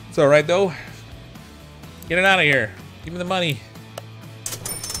 It's all right, though. Get it out of here. Give me the money.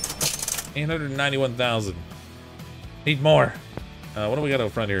 891,000. Need more. What do we got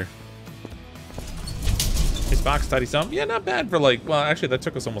out front here? This box tidy sum? Yeah, not bad for like, well, actually that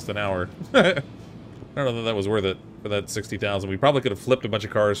took us almost an hour. I don't know that that was worth it for that 60,000. We probably could have flipped a bunch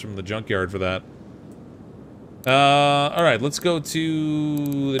of cars from the junkyard for that. All right, let's go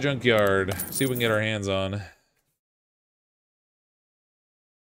to the junkyard. See what we can get our hands on.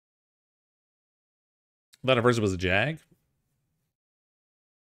 Thought at first it was a Jag.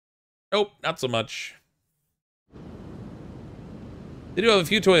 Nope, not so much. They do have a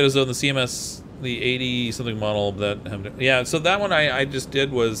few Toyotas though in the CMS, the 80 something model that have. Yeah, so that one I just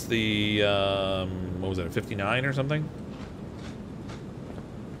did was the what was that, a 59 or something?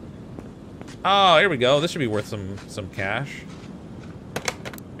 Oh, here we go. This should be worth some cash.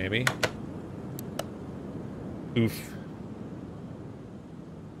 Maybe. Oof.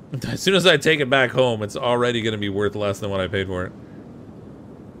 As soon as I take it back home, it's already going to be worth less than what I paid for it.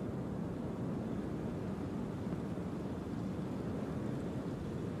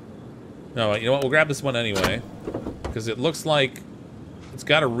 No, you know what? We'll grab this one anyway. Because it looks like it's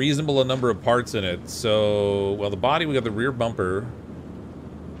got a reasonable number of parts in it. So, well, the body, we got the rear bumper.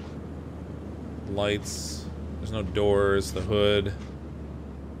 Lights. There's no doors. The hood.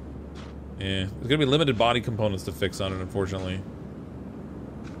 Yeah. There's going to be limited body components to fix on it, unfortunately.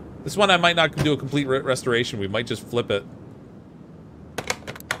 This one I might not do a complete restoration. We might just flip it.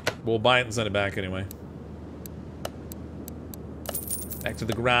 We'll buy it and send it back anyway. Back to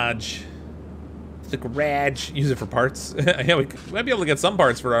the garage. The garage. Use it for parts. Yeah, we might be able to get some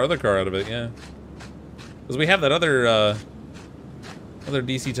parts for our other car out of it, yeah. Because we have that other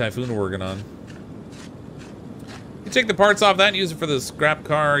DC Typhoon we're working on. You take the parts off that and use it for the scrap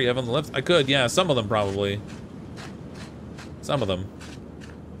car you have on the lift? I could, yeah, some of them probably. Some of them.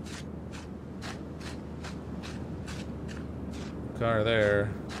 Car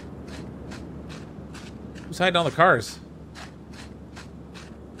there. Who's hiding all the cars?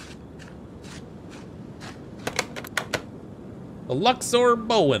 The Luxor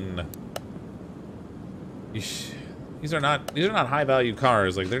Bowen. These are not high value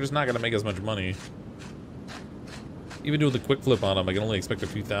cars. Like, they're just not gonna make as much money. Even doing the quick flip on them, I can only expect a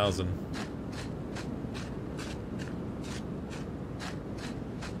few thousand.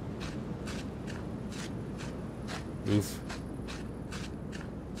 Oof.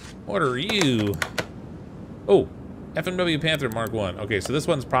 What are you? Oh, FMW Panther Mark 1. Okay, so this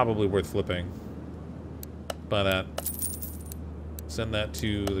one's probably worth flipping. Buy that. Send that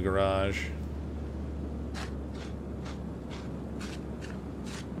to the garage.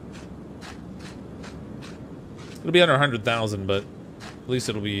 It'll be under 100,000, but at least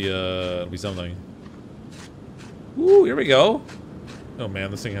it'll be something. Ooh, here we go. Oh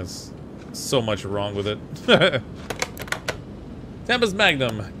man, this thing has so much wrong with it. Tempest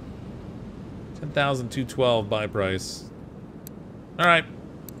Magnum. 10,212 buy price. Alright.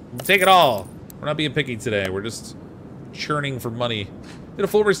 Take it all. We're not being picky today. We're just churning for money. Did a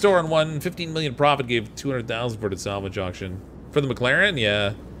full restore on one. 15 million profit, gave 200,000 for the salvage auction. For the McLaren?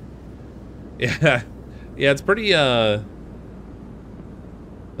 Yeah. Yeah. Yeah, it's pretty, No,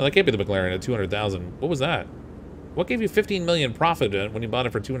 that can't be the McLaren at 200,000. What was that? What gave you 15 million profit when you bought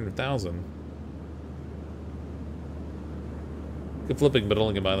it for 200,000? Good flipping, but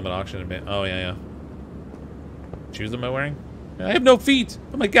only can buy them at auction. Oh, yeah, yeah. Shoes am I wearing? I have no feet!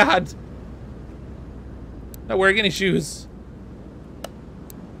 Oh my god! Not wearing any shoes.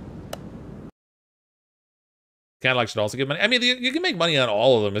 Cadillac should also get money. I mean, you can make money on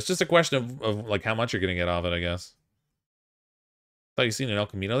all of them. It's just a question of like, how much you're gonna get off it, I guess. Thought you seen an El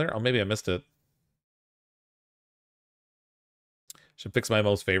Camino there? Oh, maybe I missed it. Should fix my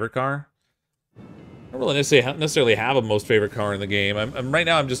most favorite car. I don't really necessarily have a most favorite car in the game. Right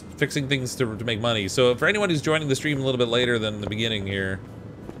now I'm just fixing things to make money. So for anyone who's joining the stream a little bit later than the beginning here,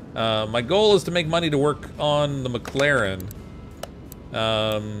 my goal is to make money to work on the McLaren.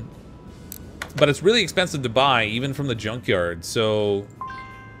 But it's really expensive to buy, even from the junkyard. So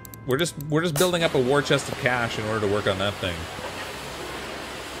we're just building up a war chest of cash in order to work on that thing.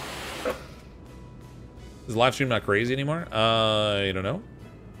 Is the live stream not crazy anymore? I don't know.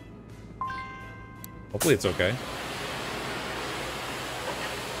 Hopefully it's okay.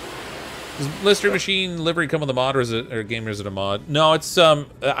 Does Lister Machine livery come with a mod, or is it gamers at a mod? No, it's I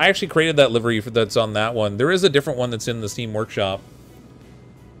actually created that livery that's on that one. There is a different one that's in the Steam Workshop,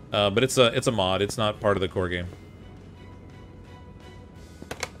 but it's a mod. It's not part of the core game.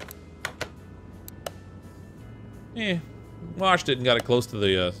 Washed it and got it close to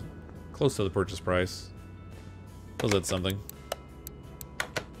the purchase price. Was that something?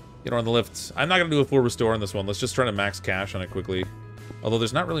 Get on the lift. I'm not going to do a full restore on this one. Let's just try to max cash on it quickly. Although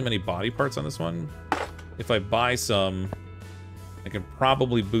there's not really many body parts on this one. If I buy some, I can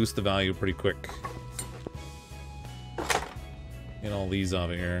probably boost the value pretty quick. Get all these out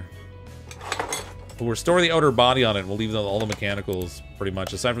of here. We'll restore the outer body on it. We'll leave all the mechanicals pretty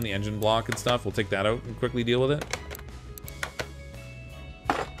much. Aside from the engine block and stuff, we'll take that out and quickly deal with it.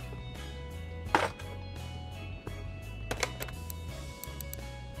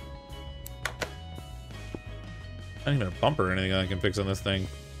 Not even a bumper or anything I can fix on this thing.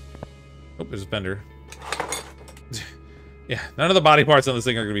 Oh, there's a fender. Yeah, none of the body parts on this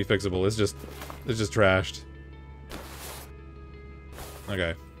thing are gonna be fixable. It's just trashed.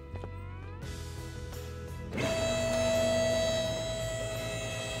 Okay.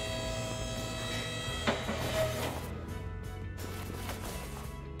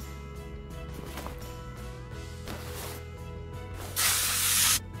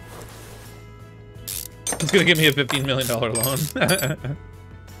 It's gonna give me a $15 million loan.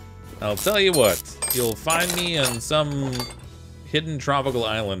 I'll tell you what, you'll find me on some hidden tropical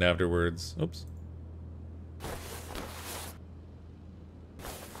island afterwards. Oops.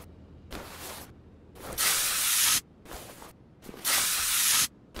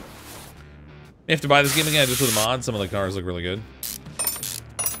 You have to buy this game again just with a mod. Some of the cars look really good.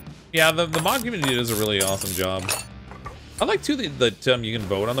 Yeah, the mod community does a really awesome job. I like, too, that you can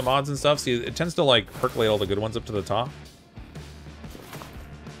vote on the mods and stuff. See, it tends to, like, percolate all the good ones up to the top.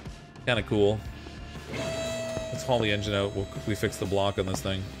 Kind of cool. Let's haul the engine out. We'll quickly fix the block on this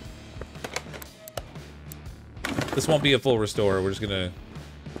thing. This won't be a full restore. We're just gonna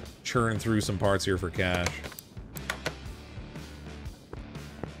churn through some parts here for cash.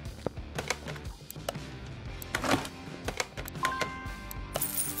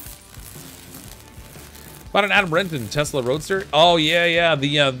 Bought an Adam Renton Tesla Roadster. Oh yeah.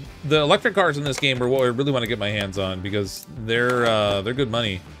 The electric cars in this game are what I really want to get my hands on because they're good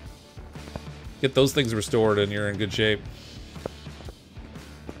money. Get those things restored and you're in good shape.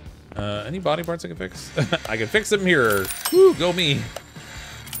 Any body parts I can fix? I can fix them here. Woo, go me.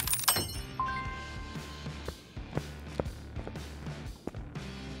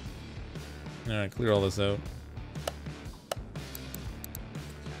 All right, clear all this out.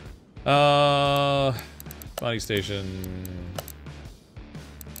 Body station.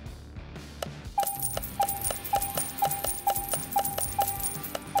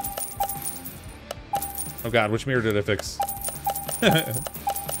 Oh god, which mirror did I fix? I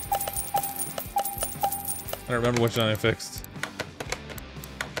don't remember which one I fixed.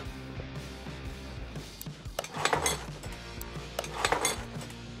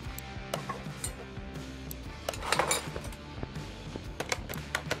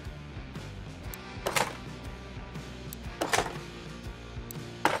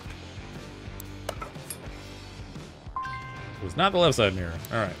 mirrors. Not the left side mirror.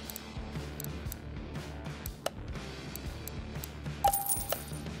 Alright.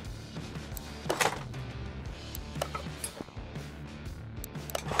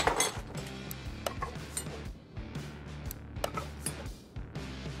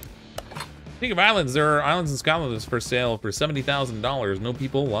 Speaking of islands, there are islands in Scotland that's for sale for $70,000. No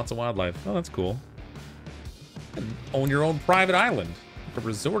people, lots of wildlife. Oh, that's cool. You can own your own private island. Make a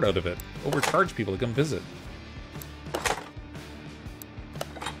resort out of it. Overcharge people to come visit.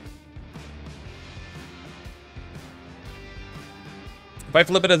 If I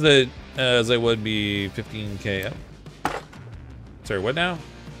flip it as I would be 15K. Sorry, what now?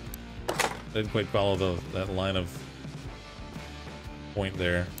 I didn't quite follow that line of point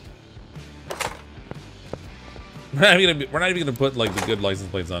there. We're not even gonna put like the good license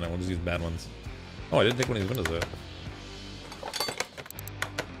plates on it. We'll just use bad ones. Oh, I didn't take one of these windows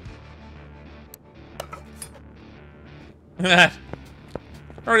out.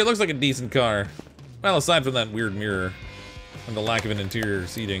 Already looks like a decent car. Well, aside from that weird mirror and the lack of an interior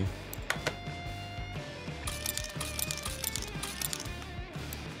seating.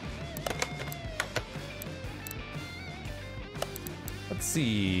 Let's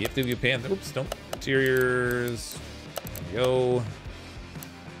see. FW Panther. Oops, don't. Interiors. There we go.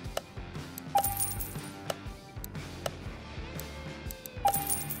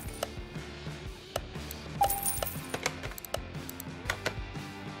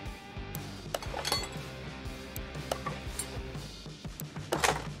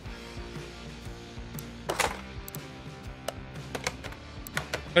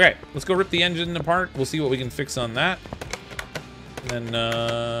 Okay, let's go rip the engine apart. We'll see what we can fix on that. And then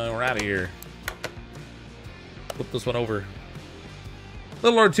we're out of here. Flip this one over. A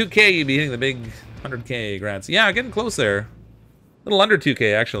little over 2K, you'd be hitting the big 100K grants. Yeah, getting close there. A little under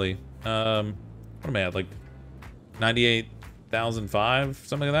 2K, actually. What am I at? Like 98,005,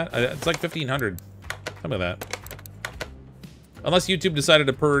 something like that? It's like 1,500. Something like that. Unless YouTube decided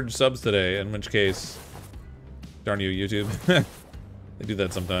to purge subs today, in which case... Darn you, YouTube. They do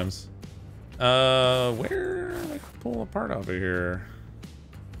that sometimes. Where do I pull a part over here?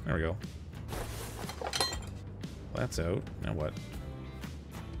 There we go. That's out. Now what?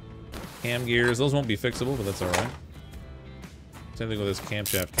 Cam gears. Those won't be fixable, but that's alright. Same thing with this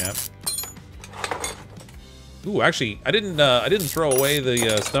camshaft cap. Ooh, actually, I didn't throw away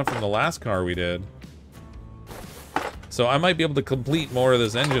the stuff from the last car we did. So I might be able to complete more of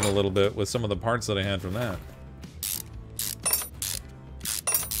this engine a little bit with some of the parts that I had from that.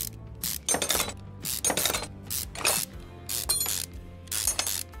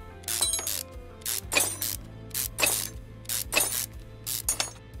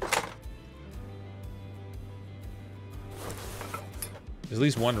 There's at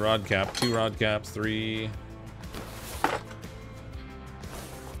least one rod cap, 2 rod caps, 3.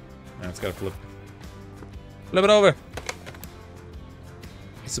 Now it's gotta flip. Flip it over.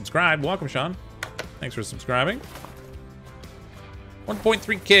 Subscribe. Welcome, Sean. Thanks for subscribing.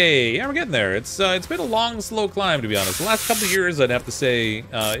 1.3K. Yeah, we're getting there. It's been a long, slow climb, to be honest. The last couple of years, I'd have to say,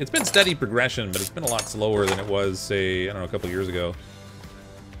 it's been steady progression, but it's been a lot slower than it was, say, I don't know, a couple of years ago.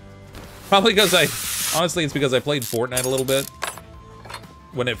 Probably because honestly, it's because I played Fortnite a little bit.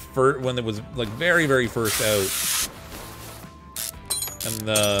 When it was like very, very first out, and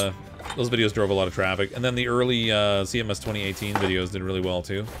those videos drove a lot of traffic, and then the early CMS 2018 videos did really well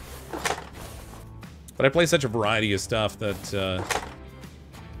too. But I play such a variety of stuff that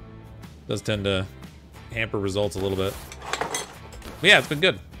does tend to hamper results a little bit. But yeah, it's been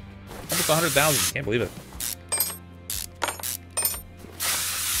good. Almost 100,000. Can't believe it.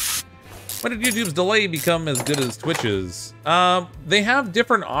 When did YouTube's delay become as good as Twitch's? They have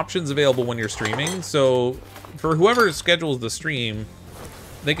different options available when you're streaming. So for whoever schedules the stream,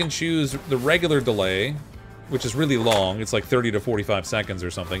 they can choose the regular delay, which is really long. It's like 30 to 45 seconds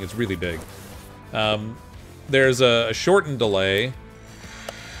or something. It's really big. There's a shortened delay,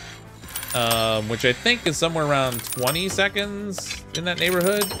 which I think is somewhere around 20 seconds in that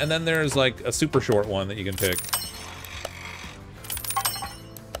neighborhood. And then there's like a super short one that you can pick.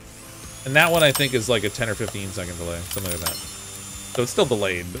 And that one I think is like a 10 or 15 second delay, something like that. So it's still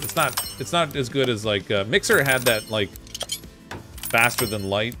delayed, but it's not as good as like Mixer had that like faster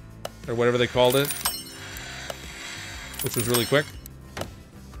than light or whatever they called it, which was really quick.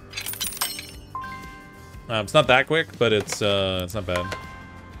 It's not that quick, but it's not bad.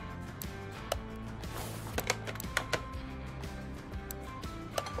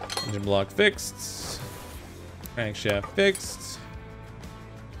 Engine block fixed. Crankshaft fixed.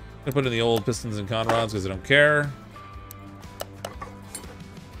 I'm gonna put in the old pistons and con rods because I don't care.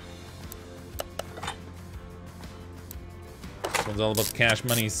 one's all about the cash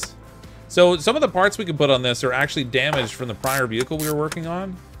monies. So some of the parts we can put on this are actually damaged from the prior vehicle we were working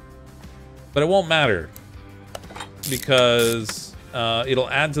on. But it won't matter. Because it'll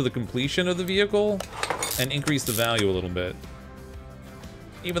add to the completion of the vehicle and increase the value a little bit.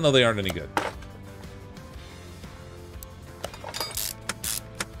 Even though they aren't any good.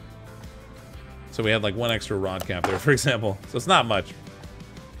 So we had like one extra rod cap there, for example. So it's not much.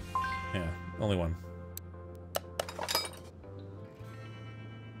 Yeah, only one.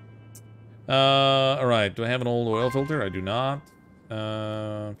 Alright, do I have an old oil filter? I do not.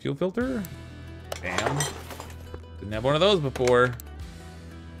 Fuel filter? Damn. Didn't have one of those before.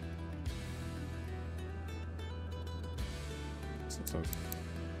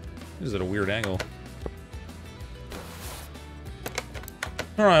 This is at a weird angle.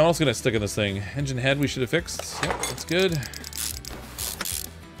 Alright, what else can I stick in this thing? Engine head we should have fixed. Yep, that's good.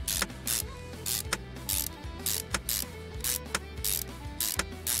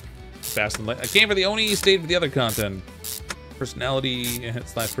 Fast and light. I came for the Oni, stayed for the other content. Personality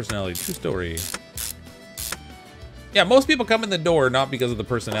slash personality. True story. Yeah, most people come in the door not because of the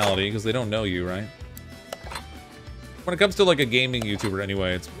personality, because they don't know you, right? When it comes to like a gaming YouTuber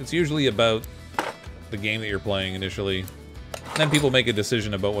anyway, it's usually about the game that you're playing initially. And then people make a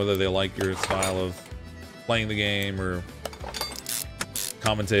decision about whether they like your style of playing the game or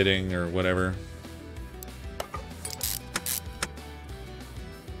commentating or whatever.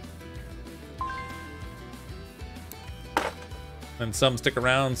 And some stick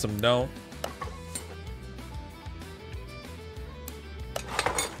around, some don't.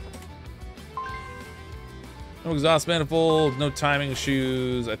 No exhaust manifold, no timing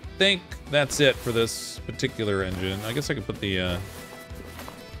shoes. I think that's it for this particular engine. I guess I could put the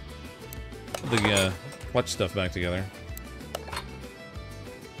clutch stuff back together.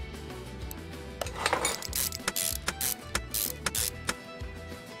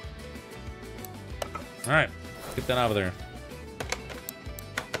 All right, get that out of there.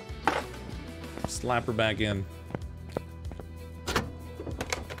 Slap her back in.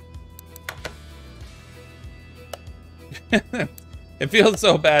 It feels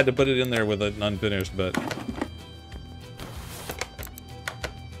so bad to put it in there with it unfinished, but...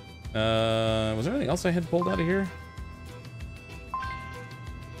 was there anything else I had pulled out of here?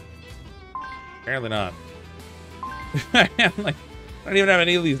 Apparently not. I don't even have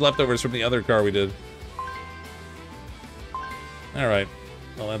any of these leftovers from the other car we did. Alright.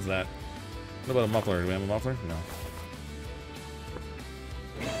 Well, that's that. What about a muffler? Do we have a muffler? No.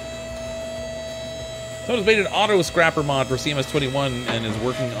 Someone's made an auto scrapper mod for CMS21 and is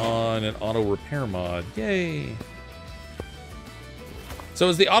working on an auto repair mod. Yay! So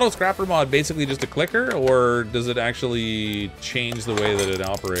is the auto scrapper mod basically just a clicker, or does it actually change the way that it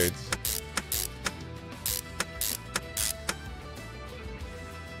operates?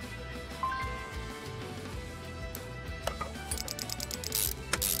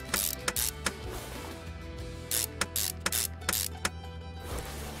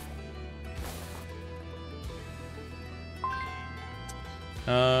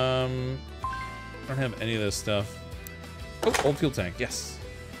 I don't have any of this stuff. Oh, old fuel tank, yes.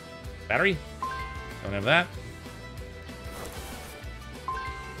 Battery? Don't have that.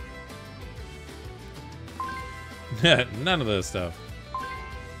 None of this stuff.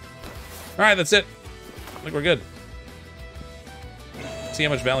 Alright, that's it. I think we're good. See how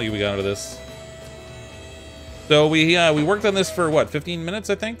much value we got out of this. So we worked on this for what, 15 minutes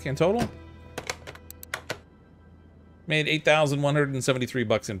I think in total? Made 8,173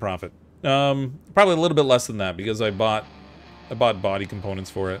 bucks in profit. Probably a little bit less than that because I bought body components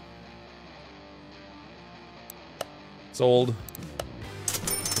for it. Sold.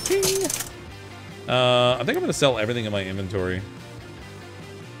 Ching. I think I'm gonna sell everything in my inventory.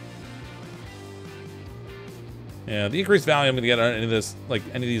 Yeah, the increased value I'm gonna get on any of this, like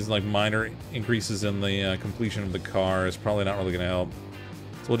any of these like minor increases in the completion of the car is probably not really gonna help.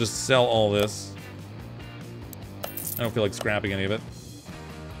 So we'll just sell all this. I don't feel like scrapping any of it.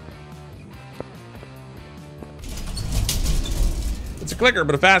 It's a clicker,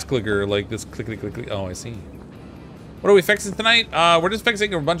 but a fast clicker, like this clickety click click. Oh, I see. What are we fixing tonight? We're just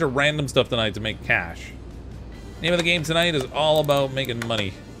fixing a bunch of random stuff tonight to make cash. Name of the game tonight is all about making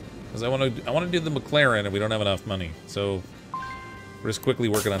money, because I want to do the McLaren, and we don't have enough money, so we're just quickly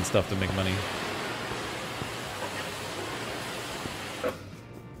working on stuff to make money.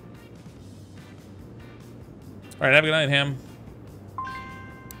 All right, have a good night, Ham.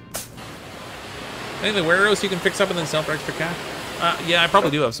 Any warehouse you can fix up and then sell for extra cash? Yeah, I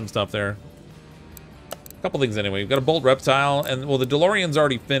probably do have some stuff there. A couple things anyway. We've got a Bolt Reptile, and well, the DeLorean's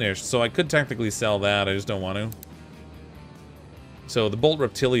already finished, so I could technically sell that. I just don't want to. So the Bolt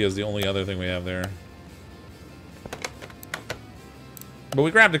Reptilia is the only other thing we have there. But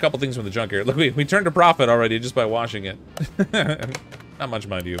we grabbed a couple things from the junkyard. Look, we turned a profit already just by washing it. Not much,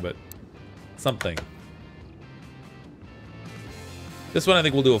 mind you, but something. This one I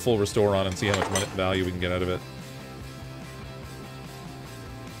think we'll do a full restore on and see how much money value we can get out of it.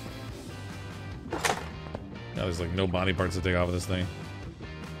 Now there's like no body parts to take off of this thing.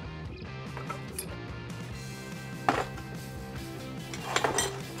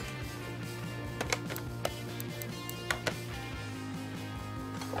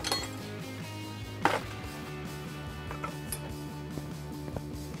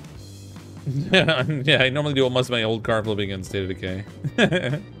 Yeah, I normally do most of my old car flipping in State of Decay.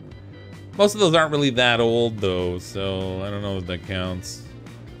 Most of those aren't really that old, though, so I don't know if that counts.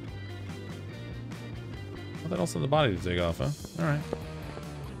 What else on the body to take off, huh? Alright.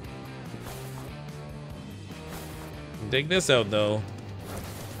 Take this out, though.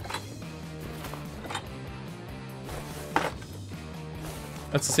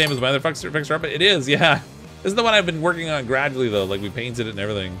 That's the same as my other fixer up. It is, yeah. This is the one I've been working on gradually, though. Like, we painted it and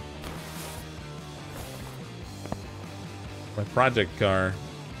everything. My project car.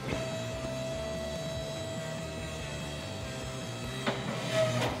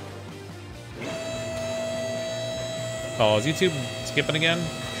 Oh, is YouTube skipping again?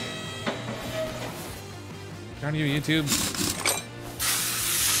 Darn you, YouTube.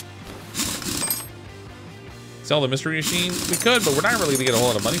 Sell the mystery machine? We could, but we're not really gonna get a whole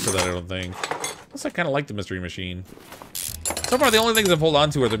lot of money for that, I don't think. Plus, I kind of like the mystery machine. So far, the only things I've hold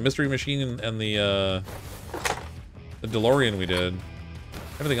on to are the mystery machine and the DeLorean we did.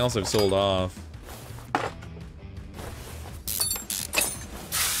 Everything else I've sold off.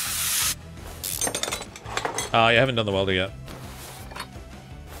 I haven't done the welder yet.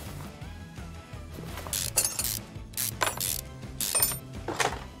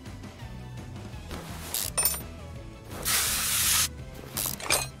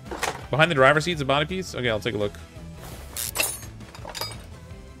 Behind the driver's seat's a body piece? Okay, I'll take a look.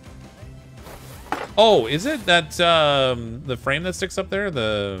 Oh, is it that, the frame that sticks up there?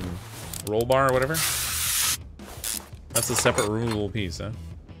 The roll bar or whatever? That's a separate removable piece, huh?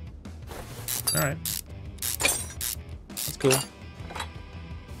 Alright. That's cool.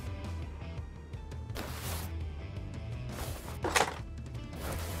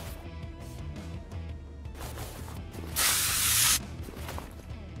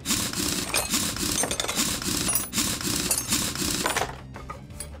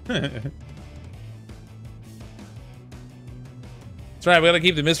 That's right, we gotta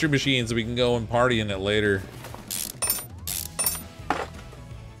keep the mystery machine so we can go and party in it later.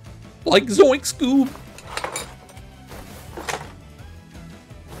 Like Zoink Scoob!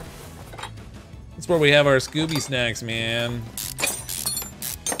 That's where we have our Scooby snacks, man.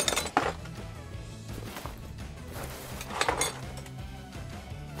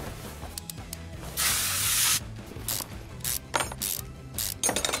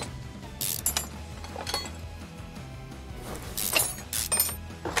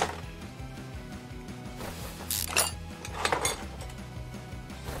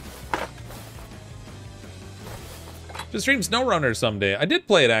 Just stream SnowRunner someday. I did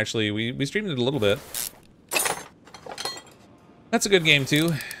play it, actually. We streamed it a little bit. That's a good game,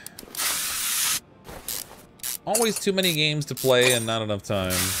 too. Always too many games to play and not enough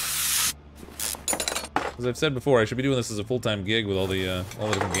time. As I've said before, I should be doing this as a full-time gig with all the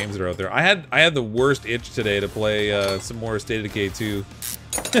different games that are out there. I had the worst itch today to play some more State of Decay 2.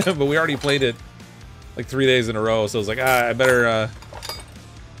 But we already played it like 3 days in a row, so I was like, I better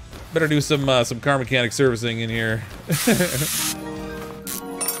do some car mechanic servicing in here.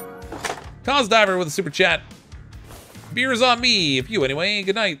 Cause Diver with a super chat. Beer's on me, if you anyway.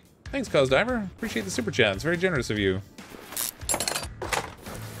 Good night. Thanks, Cause Diver. Appreciate the super chat. It's very generous of you.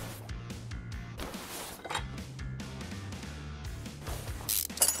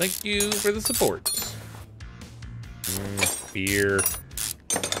 Thank you for the support. Beer.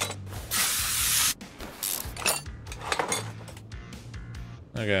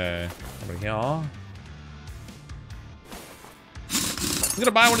 Okay, over here. I'm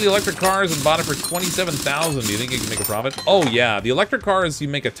gonna buy one of the electric cars and bought it for $27,000. Do you think you can make a profit? Oh yeah, the electric cars you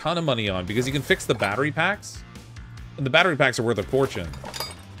make a ton of money on because you can fix the battery packs. And the battery packs are worth a fortune.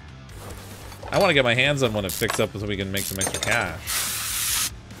 I want to get my hands on one and fix up so we can make some extra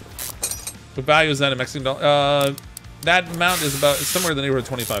cash. What value is that in Mexican dollar? That amount is about somewhere in the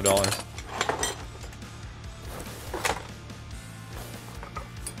neighborhood of $25.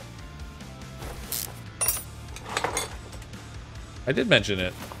 I did mention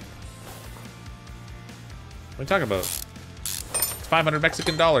it. What are you talking about? 500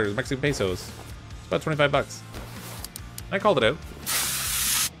 Mexican dollars, Mexican pesos. It's about 25 bucks. I called it out.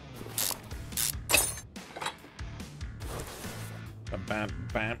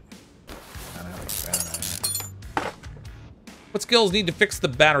 What skills need to fix the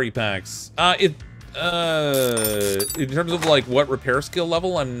battery packs? In terms of like what repair skill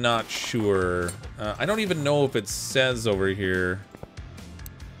level, I'm not sure. I don't even know if it says over here.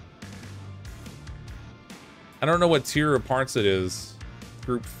 I don't know what tier of parts it is.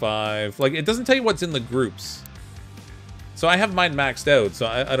 Group 5. Like, it doesn't tell you what's in the groups. So I have mine maxed out, so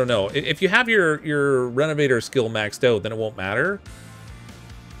I don't know. If you have your renovator skill maxed out, then it won't matter.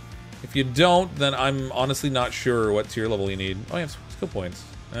 If you don't, then I'm honestly not sure what tier level you need. Oh, you have skill points.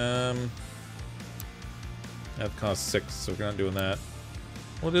 That costs 6, so we're not doing that.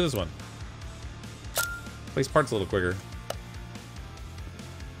 We'll do this one. Place parts a little quicker.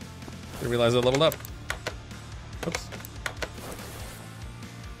 Didn't realize I leveled up. Oops.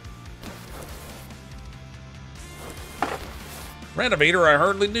 Renovator, I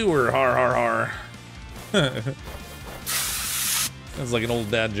hardly knew her. Har har har. That's like an old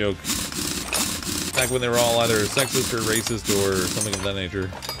dad joke. Back when they were all either sexist or racist or something of that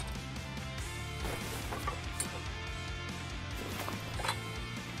nature.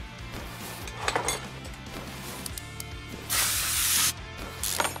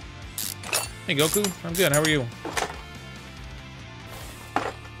 Hey Goku, I'm good. How are you?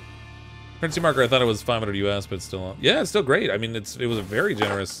 Currency marker, I thought it was 500 US, but still, yeah, it's still great. I mean, it was a very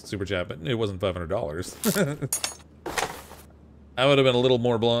generous super chat, but it wasn't $500. I would have been a little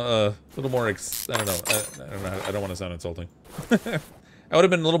more blown, I don't know. I don't want to sound insulting. I would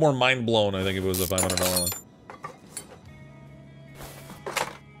have been a little more mind blown, I think, if it was a $500 one.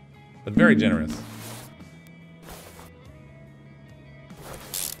 But very generous.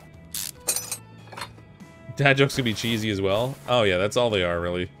 Dad jokes can be cheesy as well. Oh yeah, that's all they are,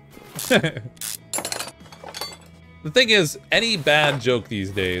 really. The thing is, any bad joke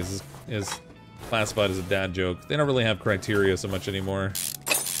these days is classified as a dad joke. They don't really have criteria so much anymore.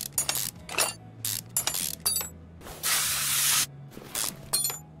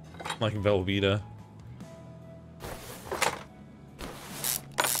 Like Velveeta.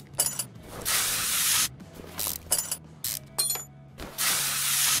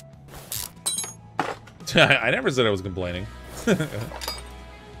 I never said I was complaining.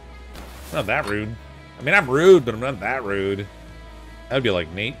 Not that rude. I mean, I'm rude, but I'm not that rude. That'd be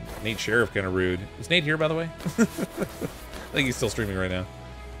like Nate Sheriff kind of rude. Is Nate here, by the way? I think he's still streaming right now.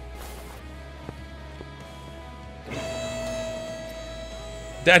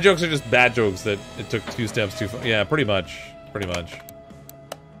 Dad jokes are just bad jokes that it took 2 steps too far. Yeah, pretty much. Pretty much.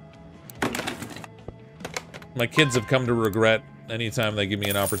 My kids have come to regret anytime they give me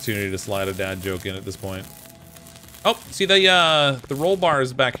an opportunity to slide a dad joke in at this point. Oh, see the roll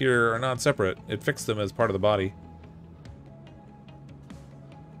bars back here are not separate. It fixed them as part of the body.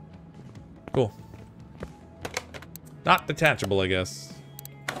 Cool. Not detachable, I guess.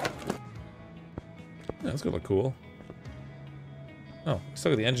 Yeah, that's gonna look cool. Oh,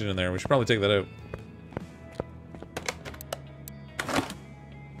 still got the engine in there. We should probably take that out.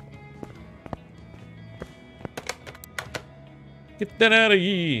 Get that out of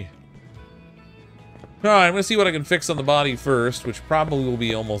ye! Alright, I'm gonna see what I can fix on the body first, which probably will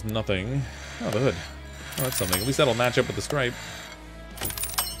be almost nothing. Oh, the hood. Oh, that's something. At least that'll match up with the stripe.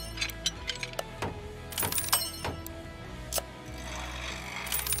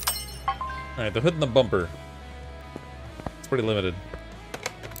 Alright, the hood and the bumper. It's pretty limited.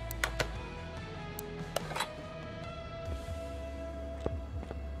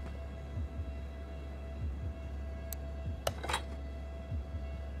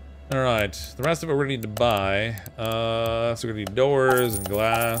 Alright, the rest of it we're gonna need to buy. So we're gonna need doors and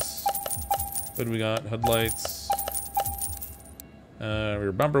glass. What do we got? Headlights.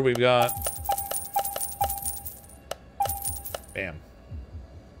 Rear bumper we've got. Bam.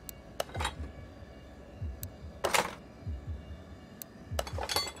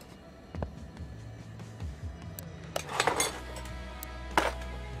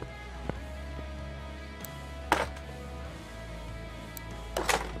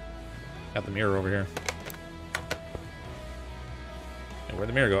 Got the mirror over here. Hey, where'd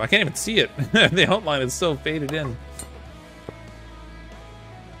the mirror go? I can't even see it. The outline is so faded in.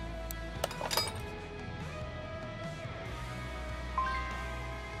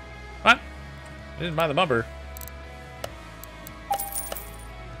 What? I didn't buy the bumper.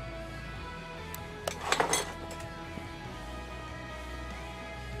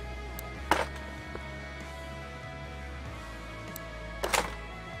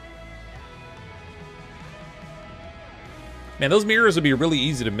 Man, those mirrors would be really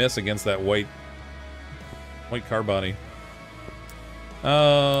easy to miss against that white car body. We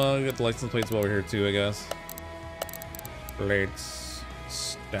got the license plates over here too, I guess. Plates.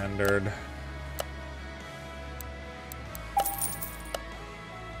 Standard.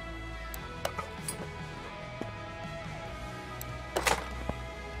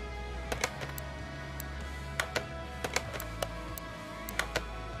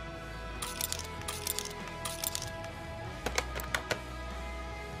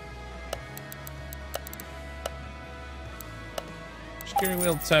 Steering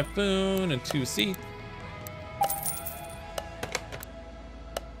wheel Typhoon and 2 seat.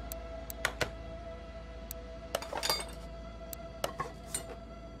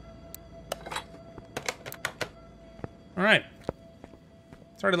 All right.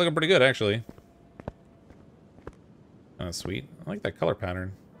 It's already looking pretty good, actually. Oh, sweet. I like that color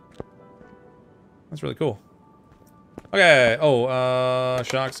pattern. That's really cool. Okay. Oh,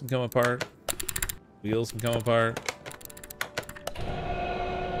 shocks can come apart. Wheels can come apart.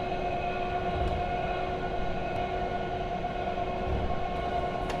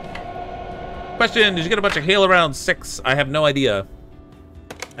 Question, did you get a bunch of hail around 6? I have no idea.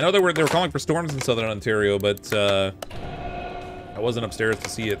 I know they were calling for storms in southern Ontario, but I wasn't upstairs to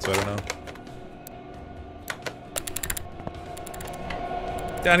see it, so I don't know.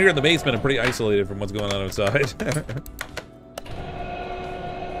 Down here in the basement, I'm pretty isolated from what's going on outside.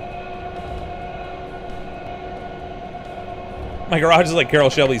 My garage is like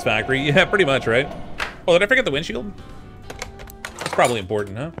Carol Shelby's factory. Yeah, pretty much, right? Oh, did I forget the windshield? That's probably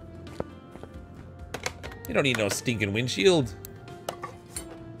important, huh? You don't need no stinking windshield.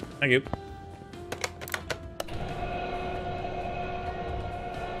 Thank you.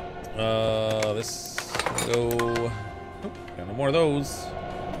 This will go. Oh, got no more of those.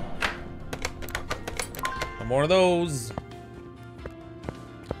 No more of those.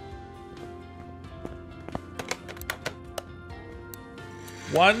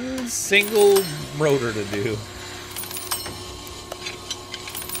 One single rotor to do.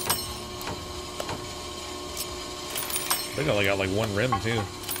 I think I only got like one rim too.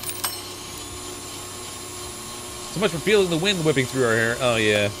 So much for feeling the wind whipping through our hair. Oh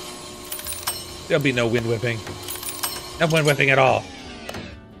yeah. There'll be no wind whipping. No wind whipping at all.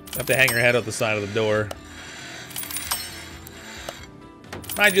 Have to hang your head out the side of the door.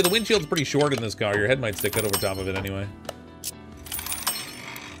 Mind you, the windshield's pretty short in this car. Your head might stick out over top of it anyway.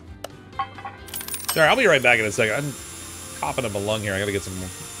 Sorry, I'll be right back in a second. I'm coughing up a lung here. I gotta get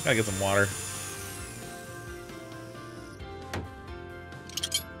some water.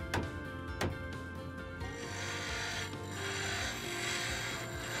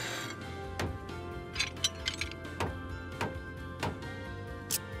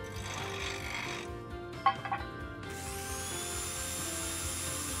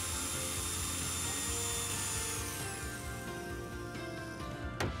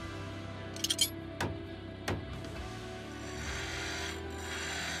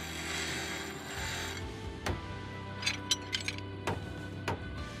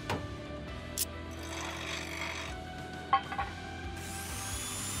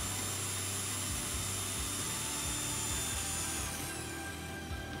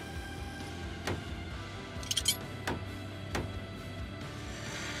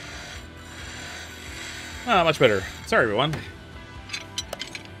 Ah, much better. Sorry, everyone.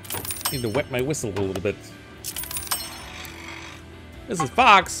 Need to wet my whistle a little bit. This is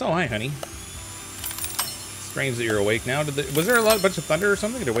Fox. Oh, hi, honey. Strange that you're awake now. Was there a bunch of thunder or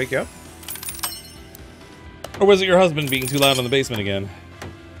something to wake you up? Or was it your husband being too loud in the basement again?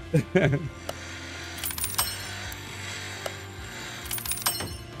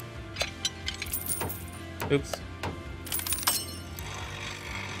 Oops.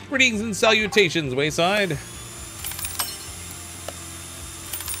 Greetings and salutations, Wayside.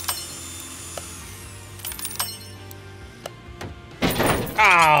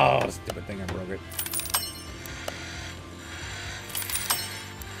 Oh, stupid thing, I broke it.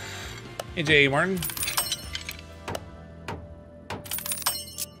 Hey, J.A. Martin.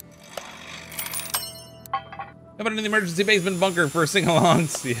 How about in the emergency basement bunker for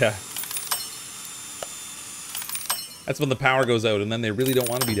sing-alongs? Yeah. That's when the power goes out, and then they really don't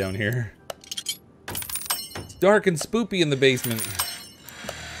want to be down here. It's dark and spoopy in the basement.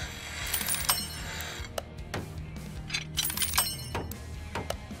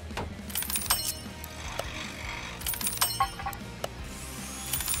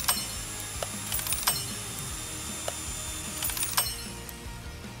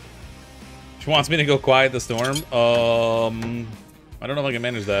 She wants me to go quiet the storm. I don't know if I can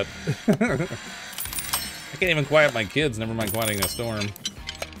manage that. I can't even quiet my kids, never mind quieting a storm.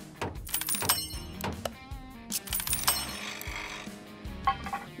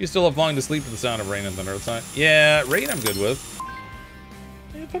 You still have falling to sleep to the sound of rain and thunder outside? Yeah, rain I'm good with.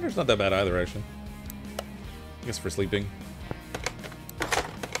 Yeah, thunder's not that bad either, actually. I guess for sleeping.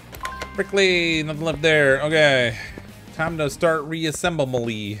 Prickly, nothing left there. Okay. Time to start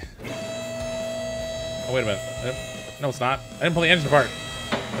reassembly. Oh, wait a minute. No, it's not. I didn't pull the engine apart.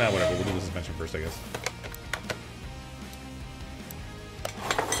 Nah, whatever. We'll do the suspension first, I guess.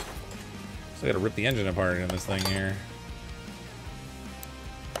 So I gotta rip the engine apart in this thing here.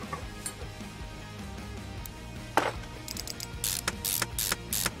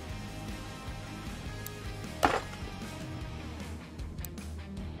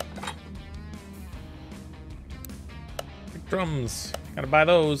 Drums. Gotta buy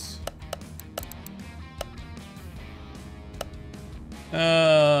those.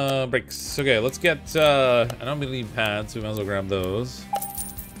 Brakes. Okay, let's get, I don't need pads, so we might as well grab those.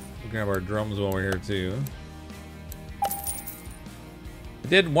 We'll grab our drums while we're here, too. I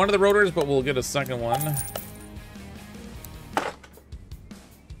did one of the rotors, but we'll get a second one.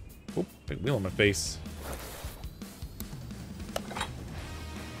 Oop, big wheel in my face.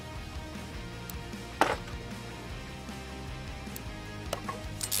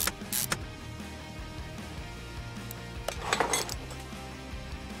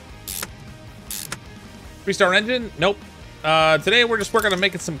 Three-star engine? Nope. Today we're just working on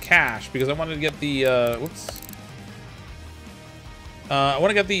making some cash because I wanted to get the, whoops. I want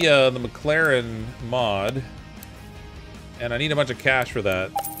to get the McLaren mod, and I need a bunch of cash for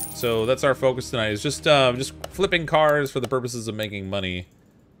that. So that's our focus tonight, is just flipping cars for the purposes of making money.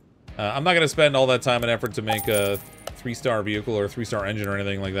 I'm not going to spend all that time and effort to make a 3-star vehicle or a 3-star engine or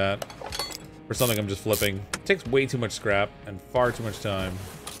anything like that. For something I'm just flipping. It takes way too much scrap and far too much time.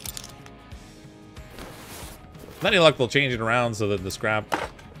 With any luck, they'll change it around so that the scrap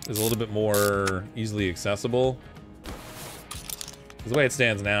is a little bit more easily accessible. The way it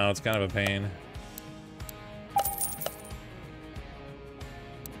stands now, it's kind of a pain.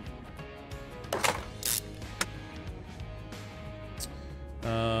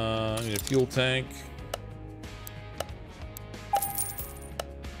 I need a fuel tank.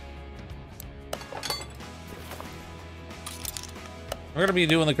 We're gonna be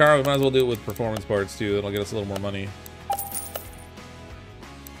doing the car, we might as well do it with performance parts too. That'll get us a little more money.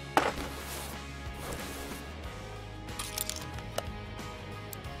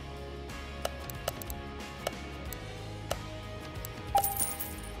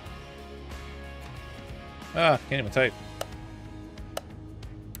 Ah, can't even type.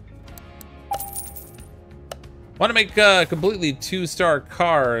 Want to make a completely 2-star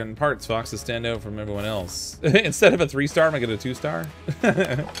car and parts, Fox, to stand out from everyone else. Instead of a 3-star, make it a 2-star.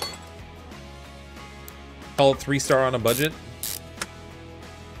 Call it 3-star on a budget.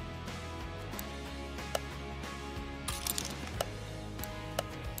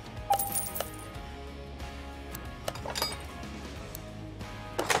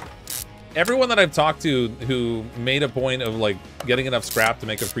 Everyone that I've talked to who made a point of like getting enough scrap to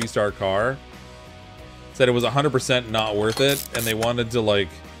make a 3-star car said it was 100% not worth it, and they wanted to like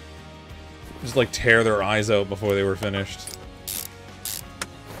just like tear their eyes out before they were finished.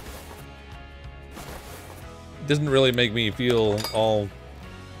 It doesn't really make me feel all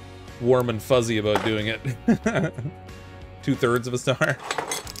warm and fuzzy about doing it. 2/3 of a star.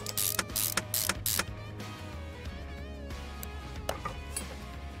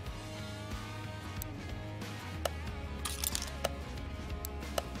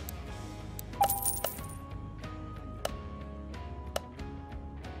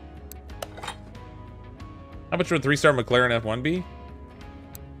 How much would a 3-star McLaren F1 be?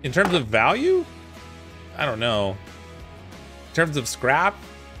 In terms of value? I don't know. In terms of scrap?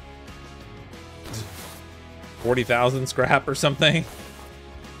 40,000 scrap or something?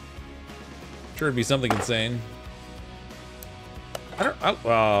 Sure, it'd be something insane. Oh,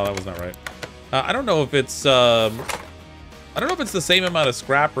 that was not right. I don't know if it's, I don't know if it's the same amount of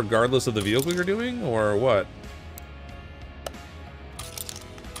scrap regardless of the vehicle you're doing, or what.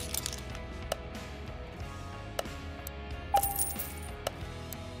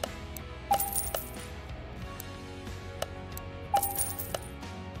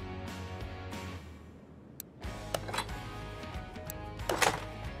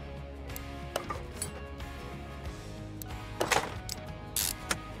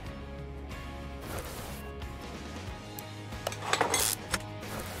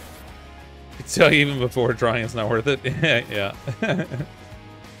 So even before trying, it's not worth it. Yeah.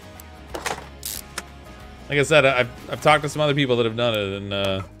 Like I said, I've talked to some other people that have done it,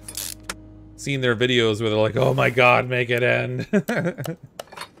 and seen their videos where they're like, oh my god, make it end.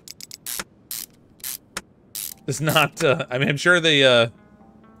 It's not, I mean, I'm sure they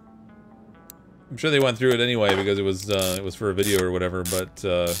went through it anyway because it was for a video or whatever, but,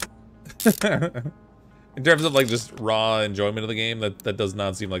 in terms of, like, just raw enjoyment of the game, that does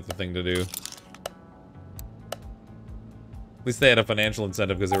not seem like the thing to do. At least they had a financial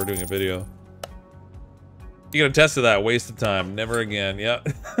incentive because they were doing a video. You can attest to that. Waste of time. Never again. Yeah.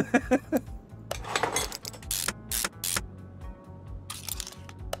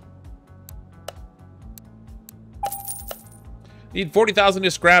 Need 40,000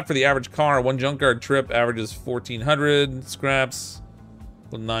 to scrap for the average car. One junkyard trip averages 1,400 scraps.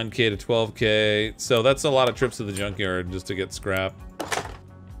 From 9K to 12K. So that's a lot of trips to the junkyard just to get scrap.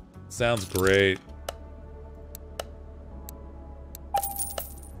 Sounds great.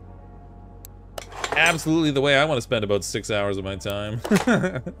 Absolutely the way I want to spend about 6 hours of my time.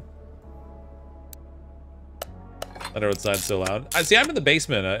 Thunder outside's so loud. See, I'm in the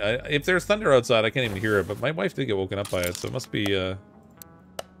basement. If there's thunder outside, I can't even hear it. But my wife did get woken up by it, so it must be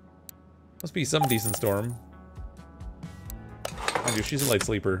some decent storm. Mind you, she's a light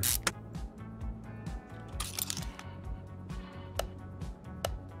sleeper.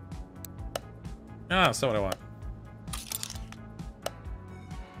 Ah, that's not what I want.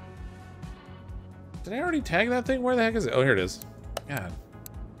 Did I already tag that thing? Where the heck is it? Oh, here it is. God.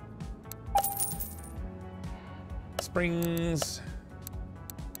 Springs.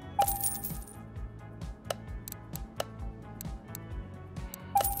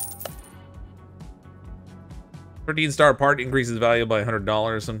 $13-star part increases value by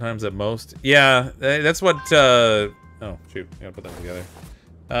 $100 sometimes at most. Yeah, that's what, oh, shoot. I gotta put that together.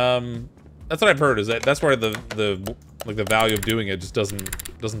 That's what I've heard, is that's where the value of doing it just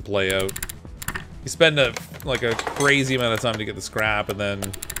doesn't play out. You spend like a crazy amount of time to get the scrap, and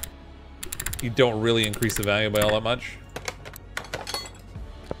then you don't really increase the value by all that much.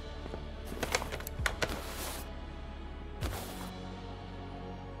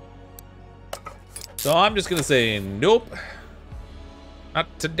 So I'm just gonna say, nope.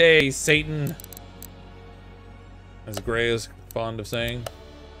 Not today, Satan. As Gray is fond of saying.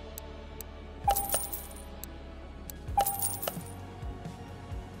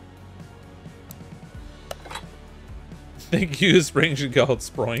 Think you spring should call it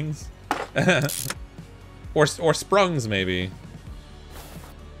springs. or sprungs, maybe.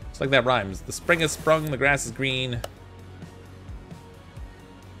 It's like that rhymes. The spring is sprung, the grass is green.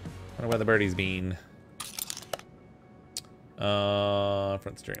 Wonder where the birdie's been.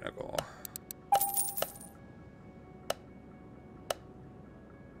 Front steering knuckle.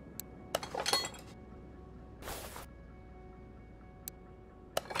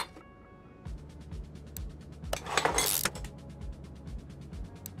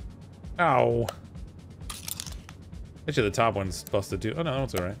 Ow. Bet you the top one's busted too. Oh no,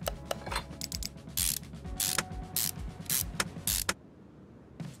 it's alright.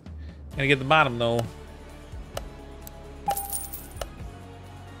 Gotta get the bottom though.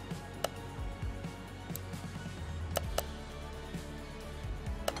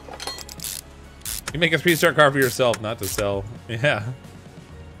 You make a 3-star car for yourself, not to sell. Yeah.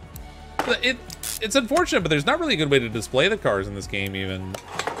 It's unfortunate, but there's not really a good way to display the cars in this game even.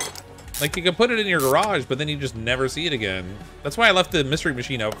 Like, you can put it in your garage, but then you just never see it again. That's why I left the mystery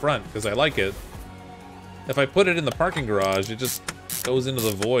machine out front, because I like it. If I put it in the parking garage, it just goes into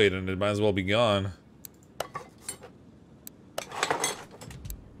the void, and it might as well be gone.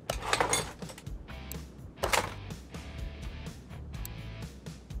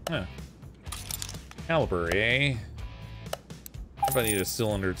 Huh. Caliper, eh? If I need a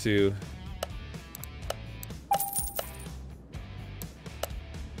cylinder, too.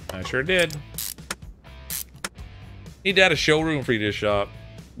 I sure did. Need to add a showroom for you to shop.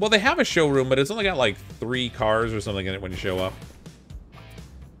 Well, they have a showroom, but it's only got like 3 cars or something in it when you show up.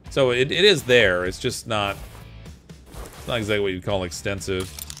 So it is there. It's just not... It's not exactly what you'd call extensive.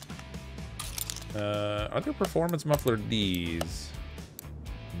 Are there performance muffler Ds?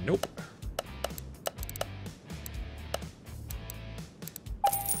 Nope.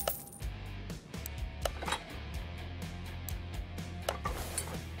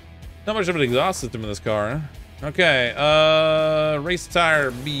 Not much of an exhaust system in this car, huh? Okay, race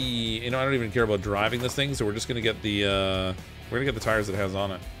tire B. You know, I don't even care about driving this thing, so we're just gonna get the, we're gonna get the tires it has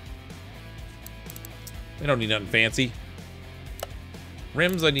on it. We don't need nothing fancy.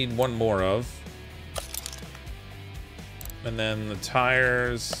 Rims I need 1 more of. And then the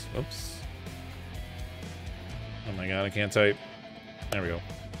tires, oops. Oh my god, I can't type. There we go.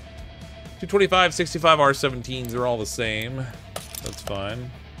 225, 65 R17s are all the same. That's fine.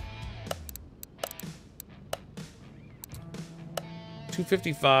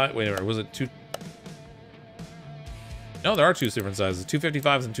 255. Wait a minute, was it two? No, there are two different sizes.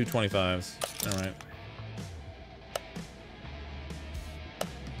 255s and 225s. All right.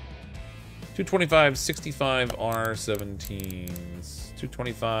 225, 65 R17s.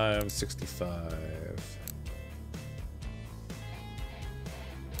 225, 65.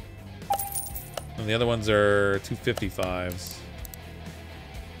 And the other ones are 255s.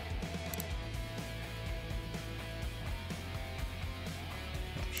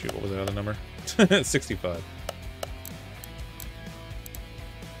 Oh, shoot, what was the other number? 65.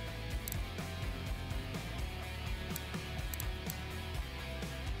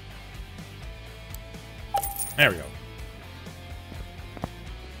 There we go.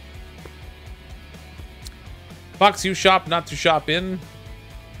 Fox, you shop not to shop in?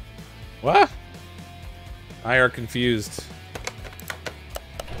 What? I are confused.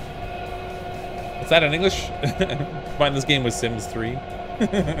 Is that in English? Combine this game with Sims 3.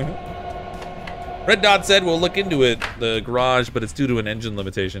 Red Dot said we'll look into it, the garage, but it's due to an engine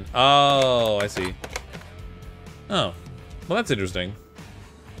limitation. Oh, I see. Oh, well that's interesting.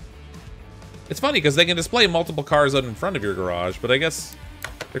 It's funny because they can display multiple cars out in front of your garage, but I guess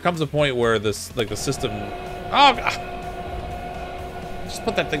there comes a point where this, like the system. Oh, God. Just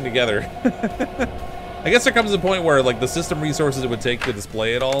put that thing together. I guess there comes a point where like the system resources it would take to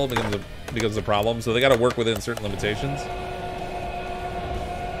display it all becomes a problem. So they got to work within certain limitations.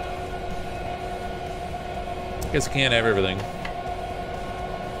 Guess you can't have everything.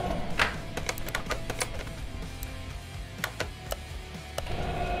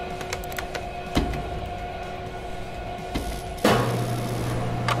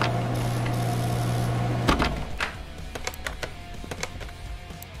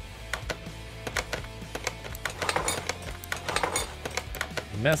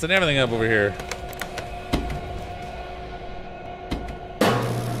 Messing everything up over here.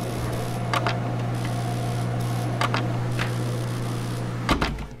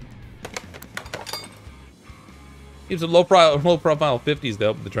 Use a low profile 50s to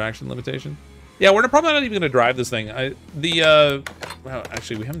help with the traction limitation. Yeah, we're probably not even going to drive this thing. Well,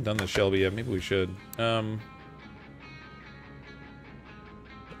 actually, we haven't done the Shelby yet. Maybe we should. I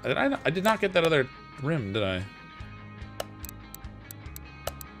did not get that other rim, did I?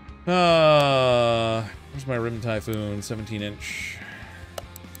 Where's my rim Typhoon? 17-inch.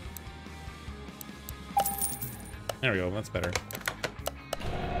 There we go. That's better.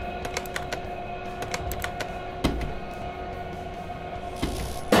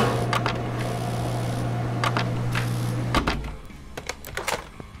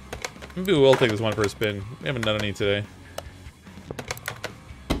 Maybe we will take this one for a spin. We haven't done any today.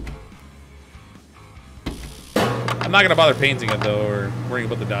 I'm not gonna bother painting it though, or worrying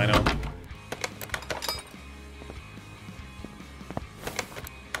about the dyno.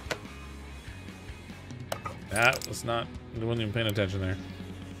 That was not. I wasn't even paying attention there.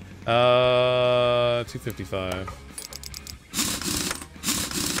 255.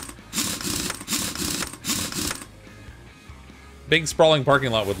 Big sprawling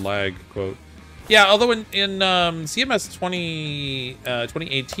parking lot with lag, quote. Yeah, although in CMS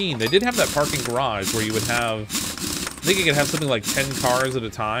 2018, they did have that parking garage where you would have, I think you could have something like 10 cars at a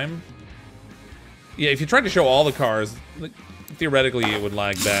time. Yeah, if you tried to show all the cars, like, theoretically it would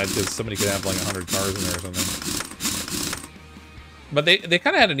lag bad because somebody could have like 100 cars in there or something. But they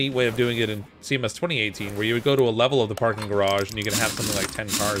kind of had a neat way of doing it in CMS 2018 where you would go to a level of the parking garage and you could have something like 10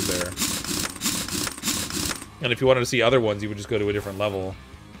 cars there. And if you wanted to see other ones, you would just go to a different level.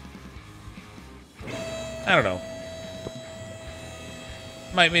 I don't know.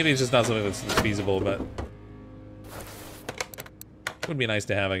 Maybe it's just not something that's feasible, but would be nice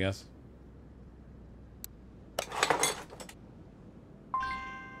to have, I guess.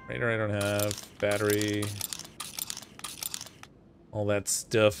 Radar I don't have. Battery. All that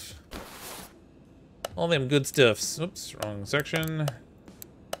stuff. All them good stuffs. Oops, wrong section.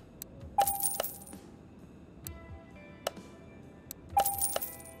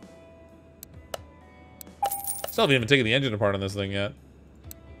 Still haven't even taken the engine apart on this thing yet.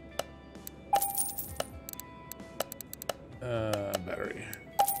 Battery.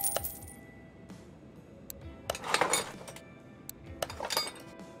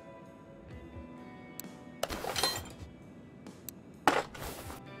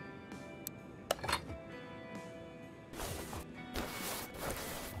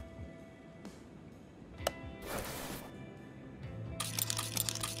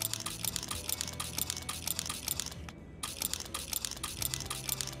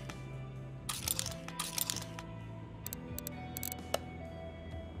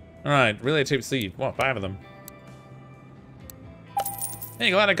 Alright, relay tape sleeve. Wow, 5 of them. Hey,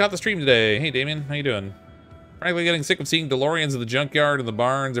 glad I caught the stream today. Hey, Damien, how you doing? Frankly, getting sick of seeing DeLoreans in the junkyard and the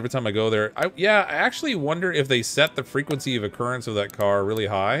barns every time I go there. Yeah, I actually wonder if they set the frequency of occurrence of that car really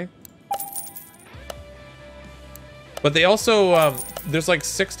high. But they also, there's like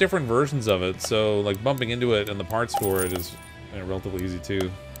 6 different versions of it, so like bumping into it and the parts for it is relatively easy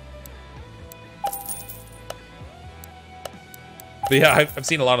too. But yeah, I've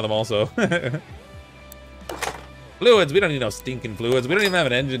seen a lot of them also. Fluids, we don't need no stinking fluids. We don't even have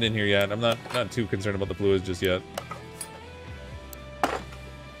an engine in here yet. I'm not too concerned about the fluids just yet.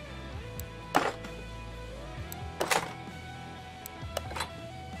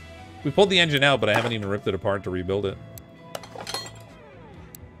 We pulled the engine out, but I haven't even ripped it apart to rebuild it.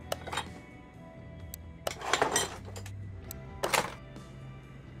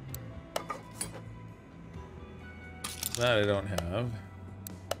 That I don't have.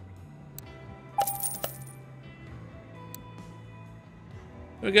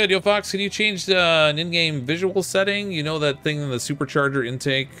 Very good, Yo Fox. Can you change an in-game visual setting? You know that thing in the supercharger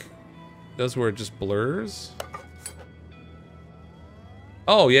intake does where it just blurs?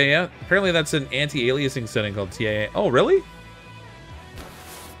 Oh, yeah. Apparently that's an anti-aliasing setting called TAA. Oh, really?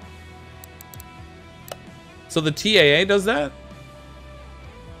 So the TAA does that?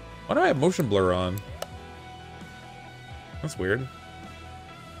 Why do I have motion blur on? That's weird.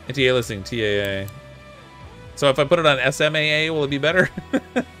 Anti-aliasing, TAA. So if I put it on SMAA, will it be better?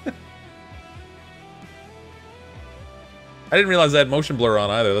 I didn't realize I had motion blur on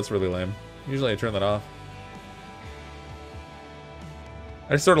either. That's really lame. Usually I turn that off.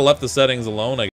 I just sort of left the settings alone, I